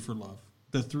things you did for love.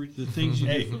 The things you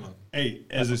did for love. Hey,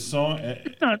 as a song,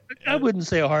 I wouldn't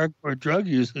say hardcore drug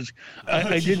usage.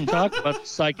 I didn't talk about the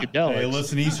psychedelics. Hey,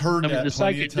 listen, he's heard that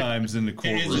plenty of times in the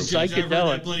courtroom.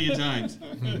 Psychedelics, plenty of times.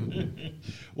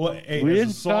 Well, hey,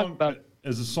 as a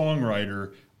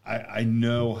songwriter, I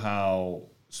know how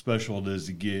special it is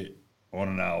to get on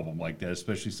an album like that,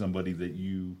 especially somebody that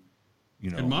you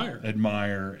know, admire,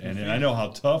 and I know how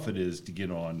tough it is to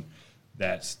get on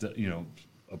that you know,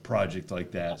 a project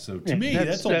like that. So to me,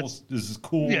 that's almost as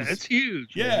cool. Yeah, it's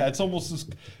huge. Yeah, man. It's almost as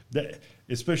that,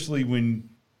 especially when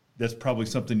that's probably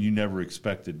something you never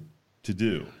expected to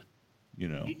do. You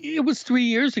know, it was 3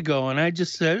 years ago, and I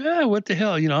just said, "What the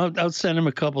hell?" You know, I'll send him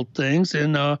a couple things,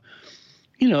 and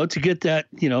you know, to get that,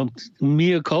 you know,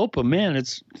 mea culpa, man.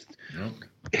 It's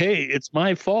hey, it's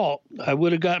my fault. I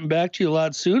would have gotten back to you a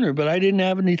lot sooner, but I didn't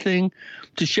have anything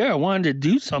to share. I wanted to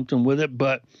do something with it,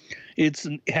 but it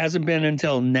hasn't been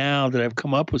until now that I've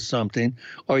come up with something.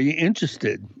 Are you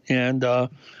interested? And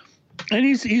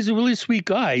he's a really sweet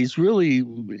guy. He's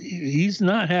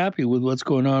not happy with what's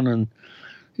going on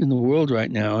in the world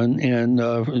right now, and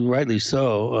rightly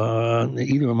so.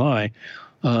 Either am I.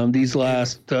 These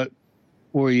last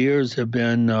 4 years have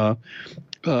been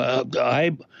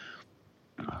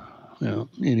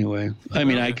anyway, I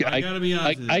mean, I gotta be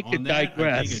honest. I could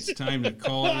digress. I think it's time to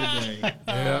call it a day.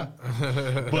 Yeah.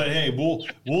 But hey,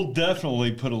 we'll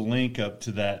definitely put a link up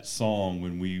to that song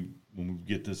when we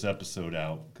get this episode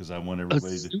out, because I want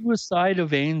everybody Suicide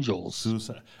of Angels.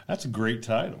 Suicide. That's a great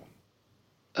title.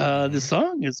 The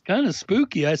song is kind of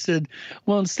spooky. I said,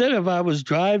 well, instead of I was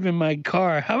driving my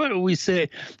car, how about we say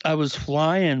I was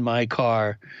flying my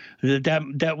car?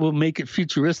 That will make it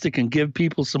futuristic and give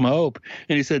people some hope.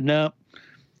 And he said, no.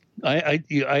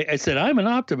 I said, I'm an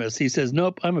optimist. He says,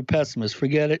 nope, I'm a pessimist.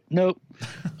 Forget it. Nope.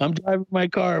 I'm driving my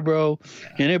car, bro.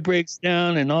 And it breaks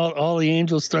down and all the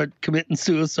angels start committing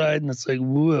suicide. And it's like,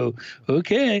 whoa,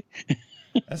 okay.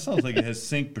 That sounds like it has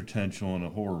sync potential in a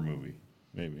horror movie.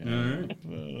 Maybe. All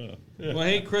right. Well,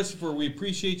 hey, Christopher, we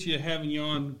appreciate you having you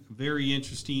on. Very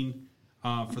interesting.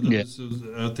 For those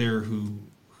out there who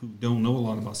don't know a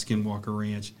lot about Skinwalker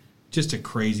Ranch, just a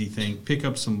crazy thing. Pick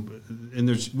up some, and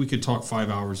we could talk 5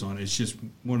 hours on it. It's just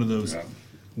one of those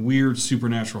weird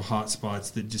supernatural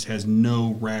hotspots that just has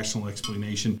no rational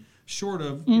explanation, short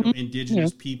of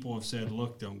indigenous people have said,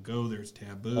 "Look, don't go there; it's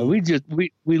taboo."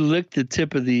 We licked the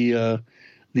tip of the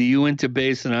Uinta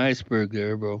Basin iceberg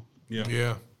there, bro.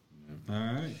 Yeah. All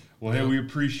right. Well, hey, we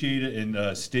appreciate it,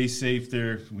 and stay safe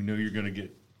there. We know you're going to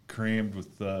get crammed with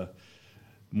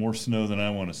more snow than I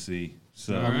want to see.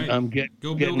 So all right. I'm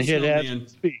getting hit as we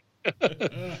speak.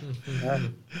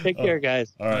 Take care,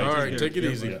 guys. All right. Take it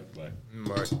easy. Bye.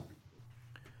 Bye.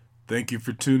 Thank you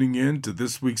for tuning in to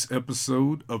this week's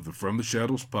episode of the From the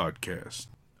Shadows podcast.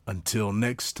 Until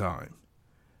next time,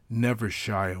 never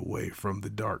shy away from the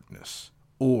darkness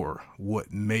or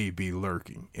what may be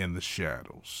lurking in the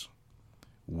shadows.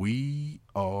 We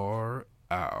are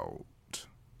out.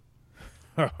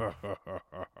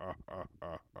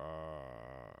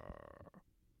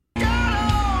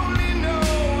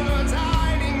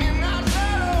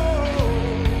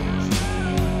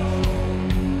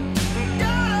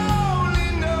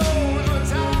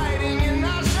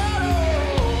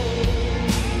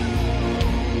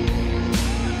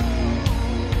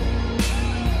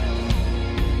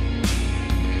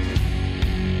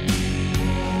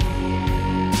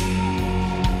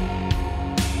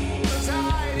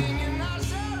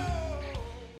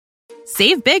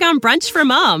 Save big on brunch for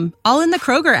mom, all in the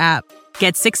Kroger app.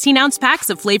 Get 16-ounce packs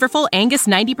of flavorful Angus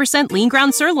 90% lean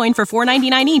ground sirloin for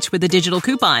 $4.99 each with a digital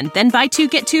coupon. Then buy 2,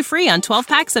 get 2 free on 12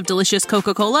 packs of delicious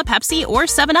Coca-Cola, Pepsi, or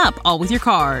 7-Up, all with your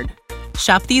card.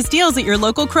 Shop these deals at your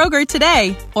local Kroger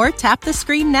today, or tap the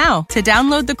screen now to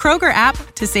download the Kroger app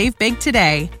to save big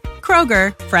today.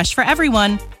 Kroger, fresh for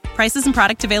everyone. Prices and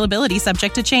product availability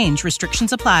subject to change.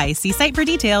 Restrictions apply. See site for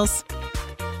details.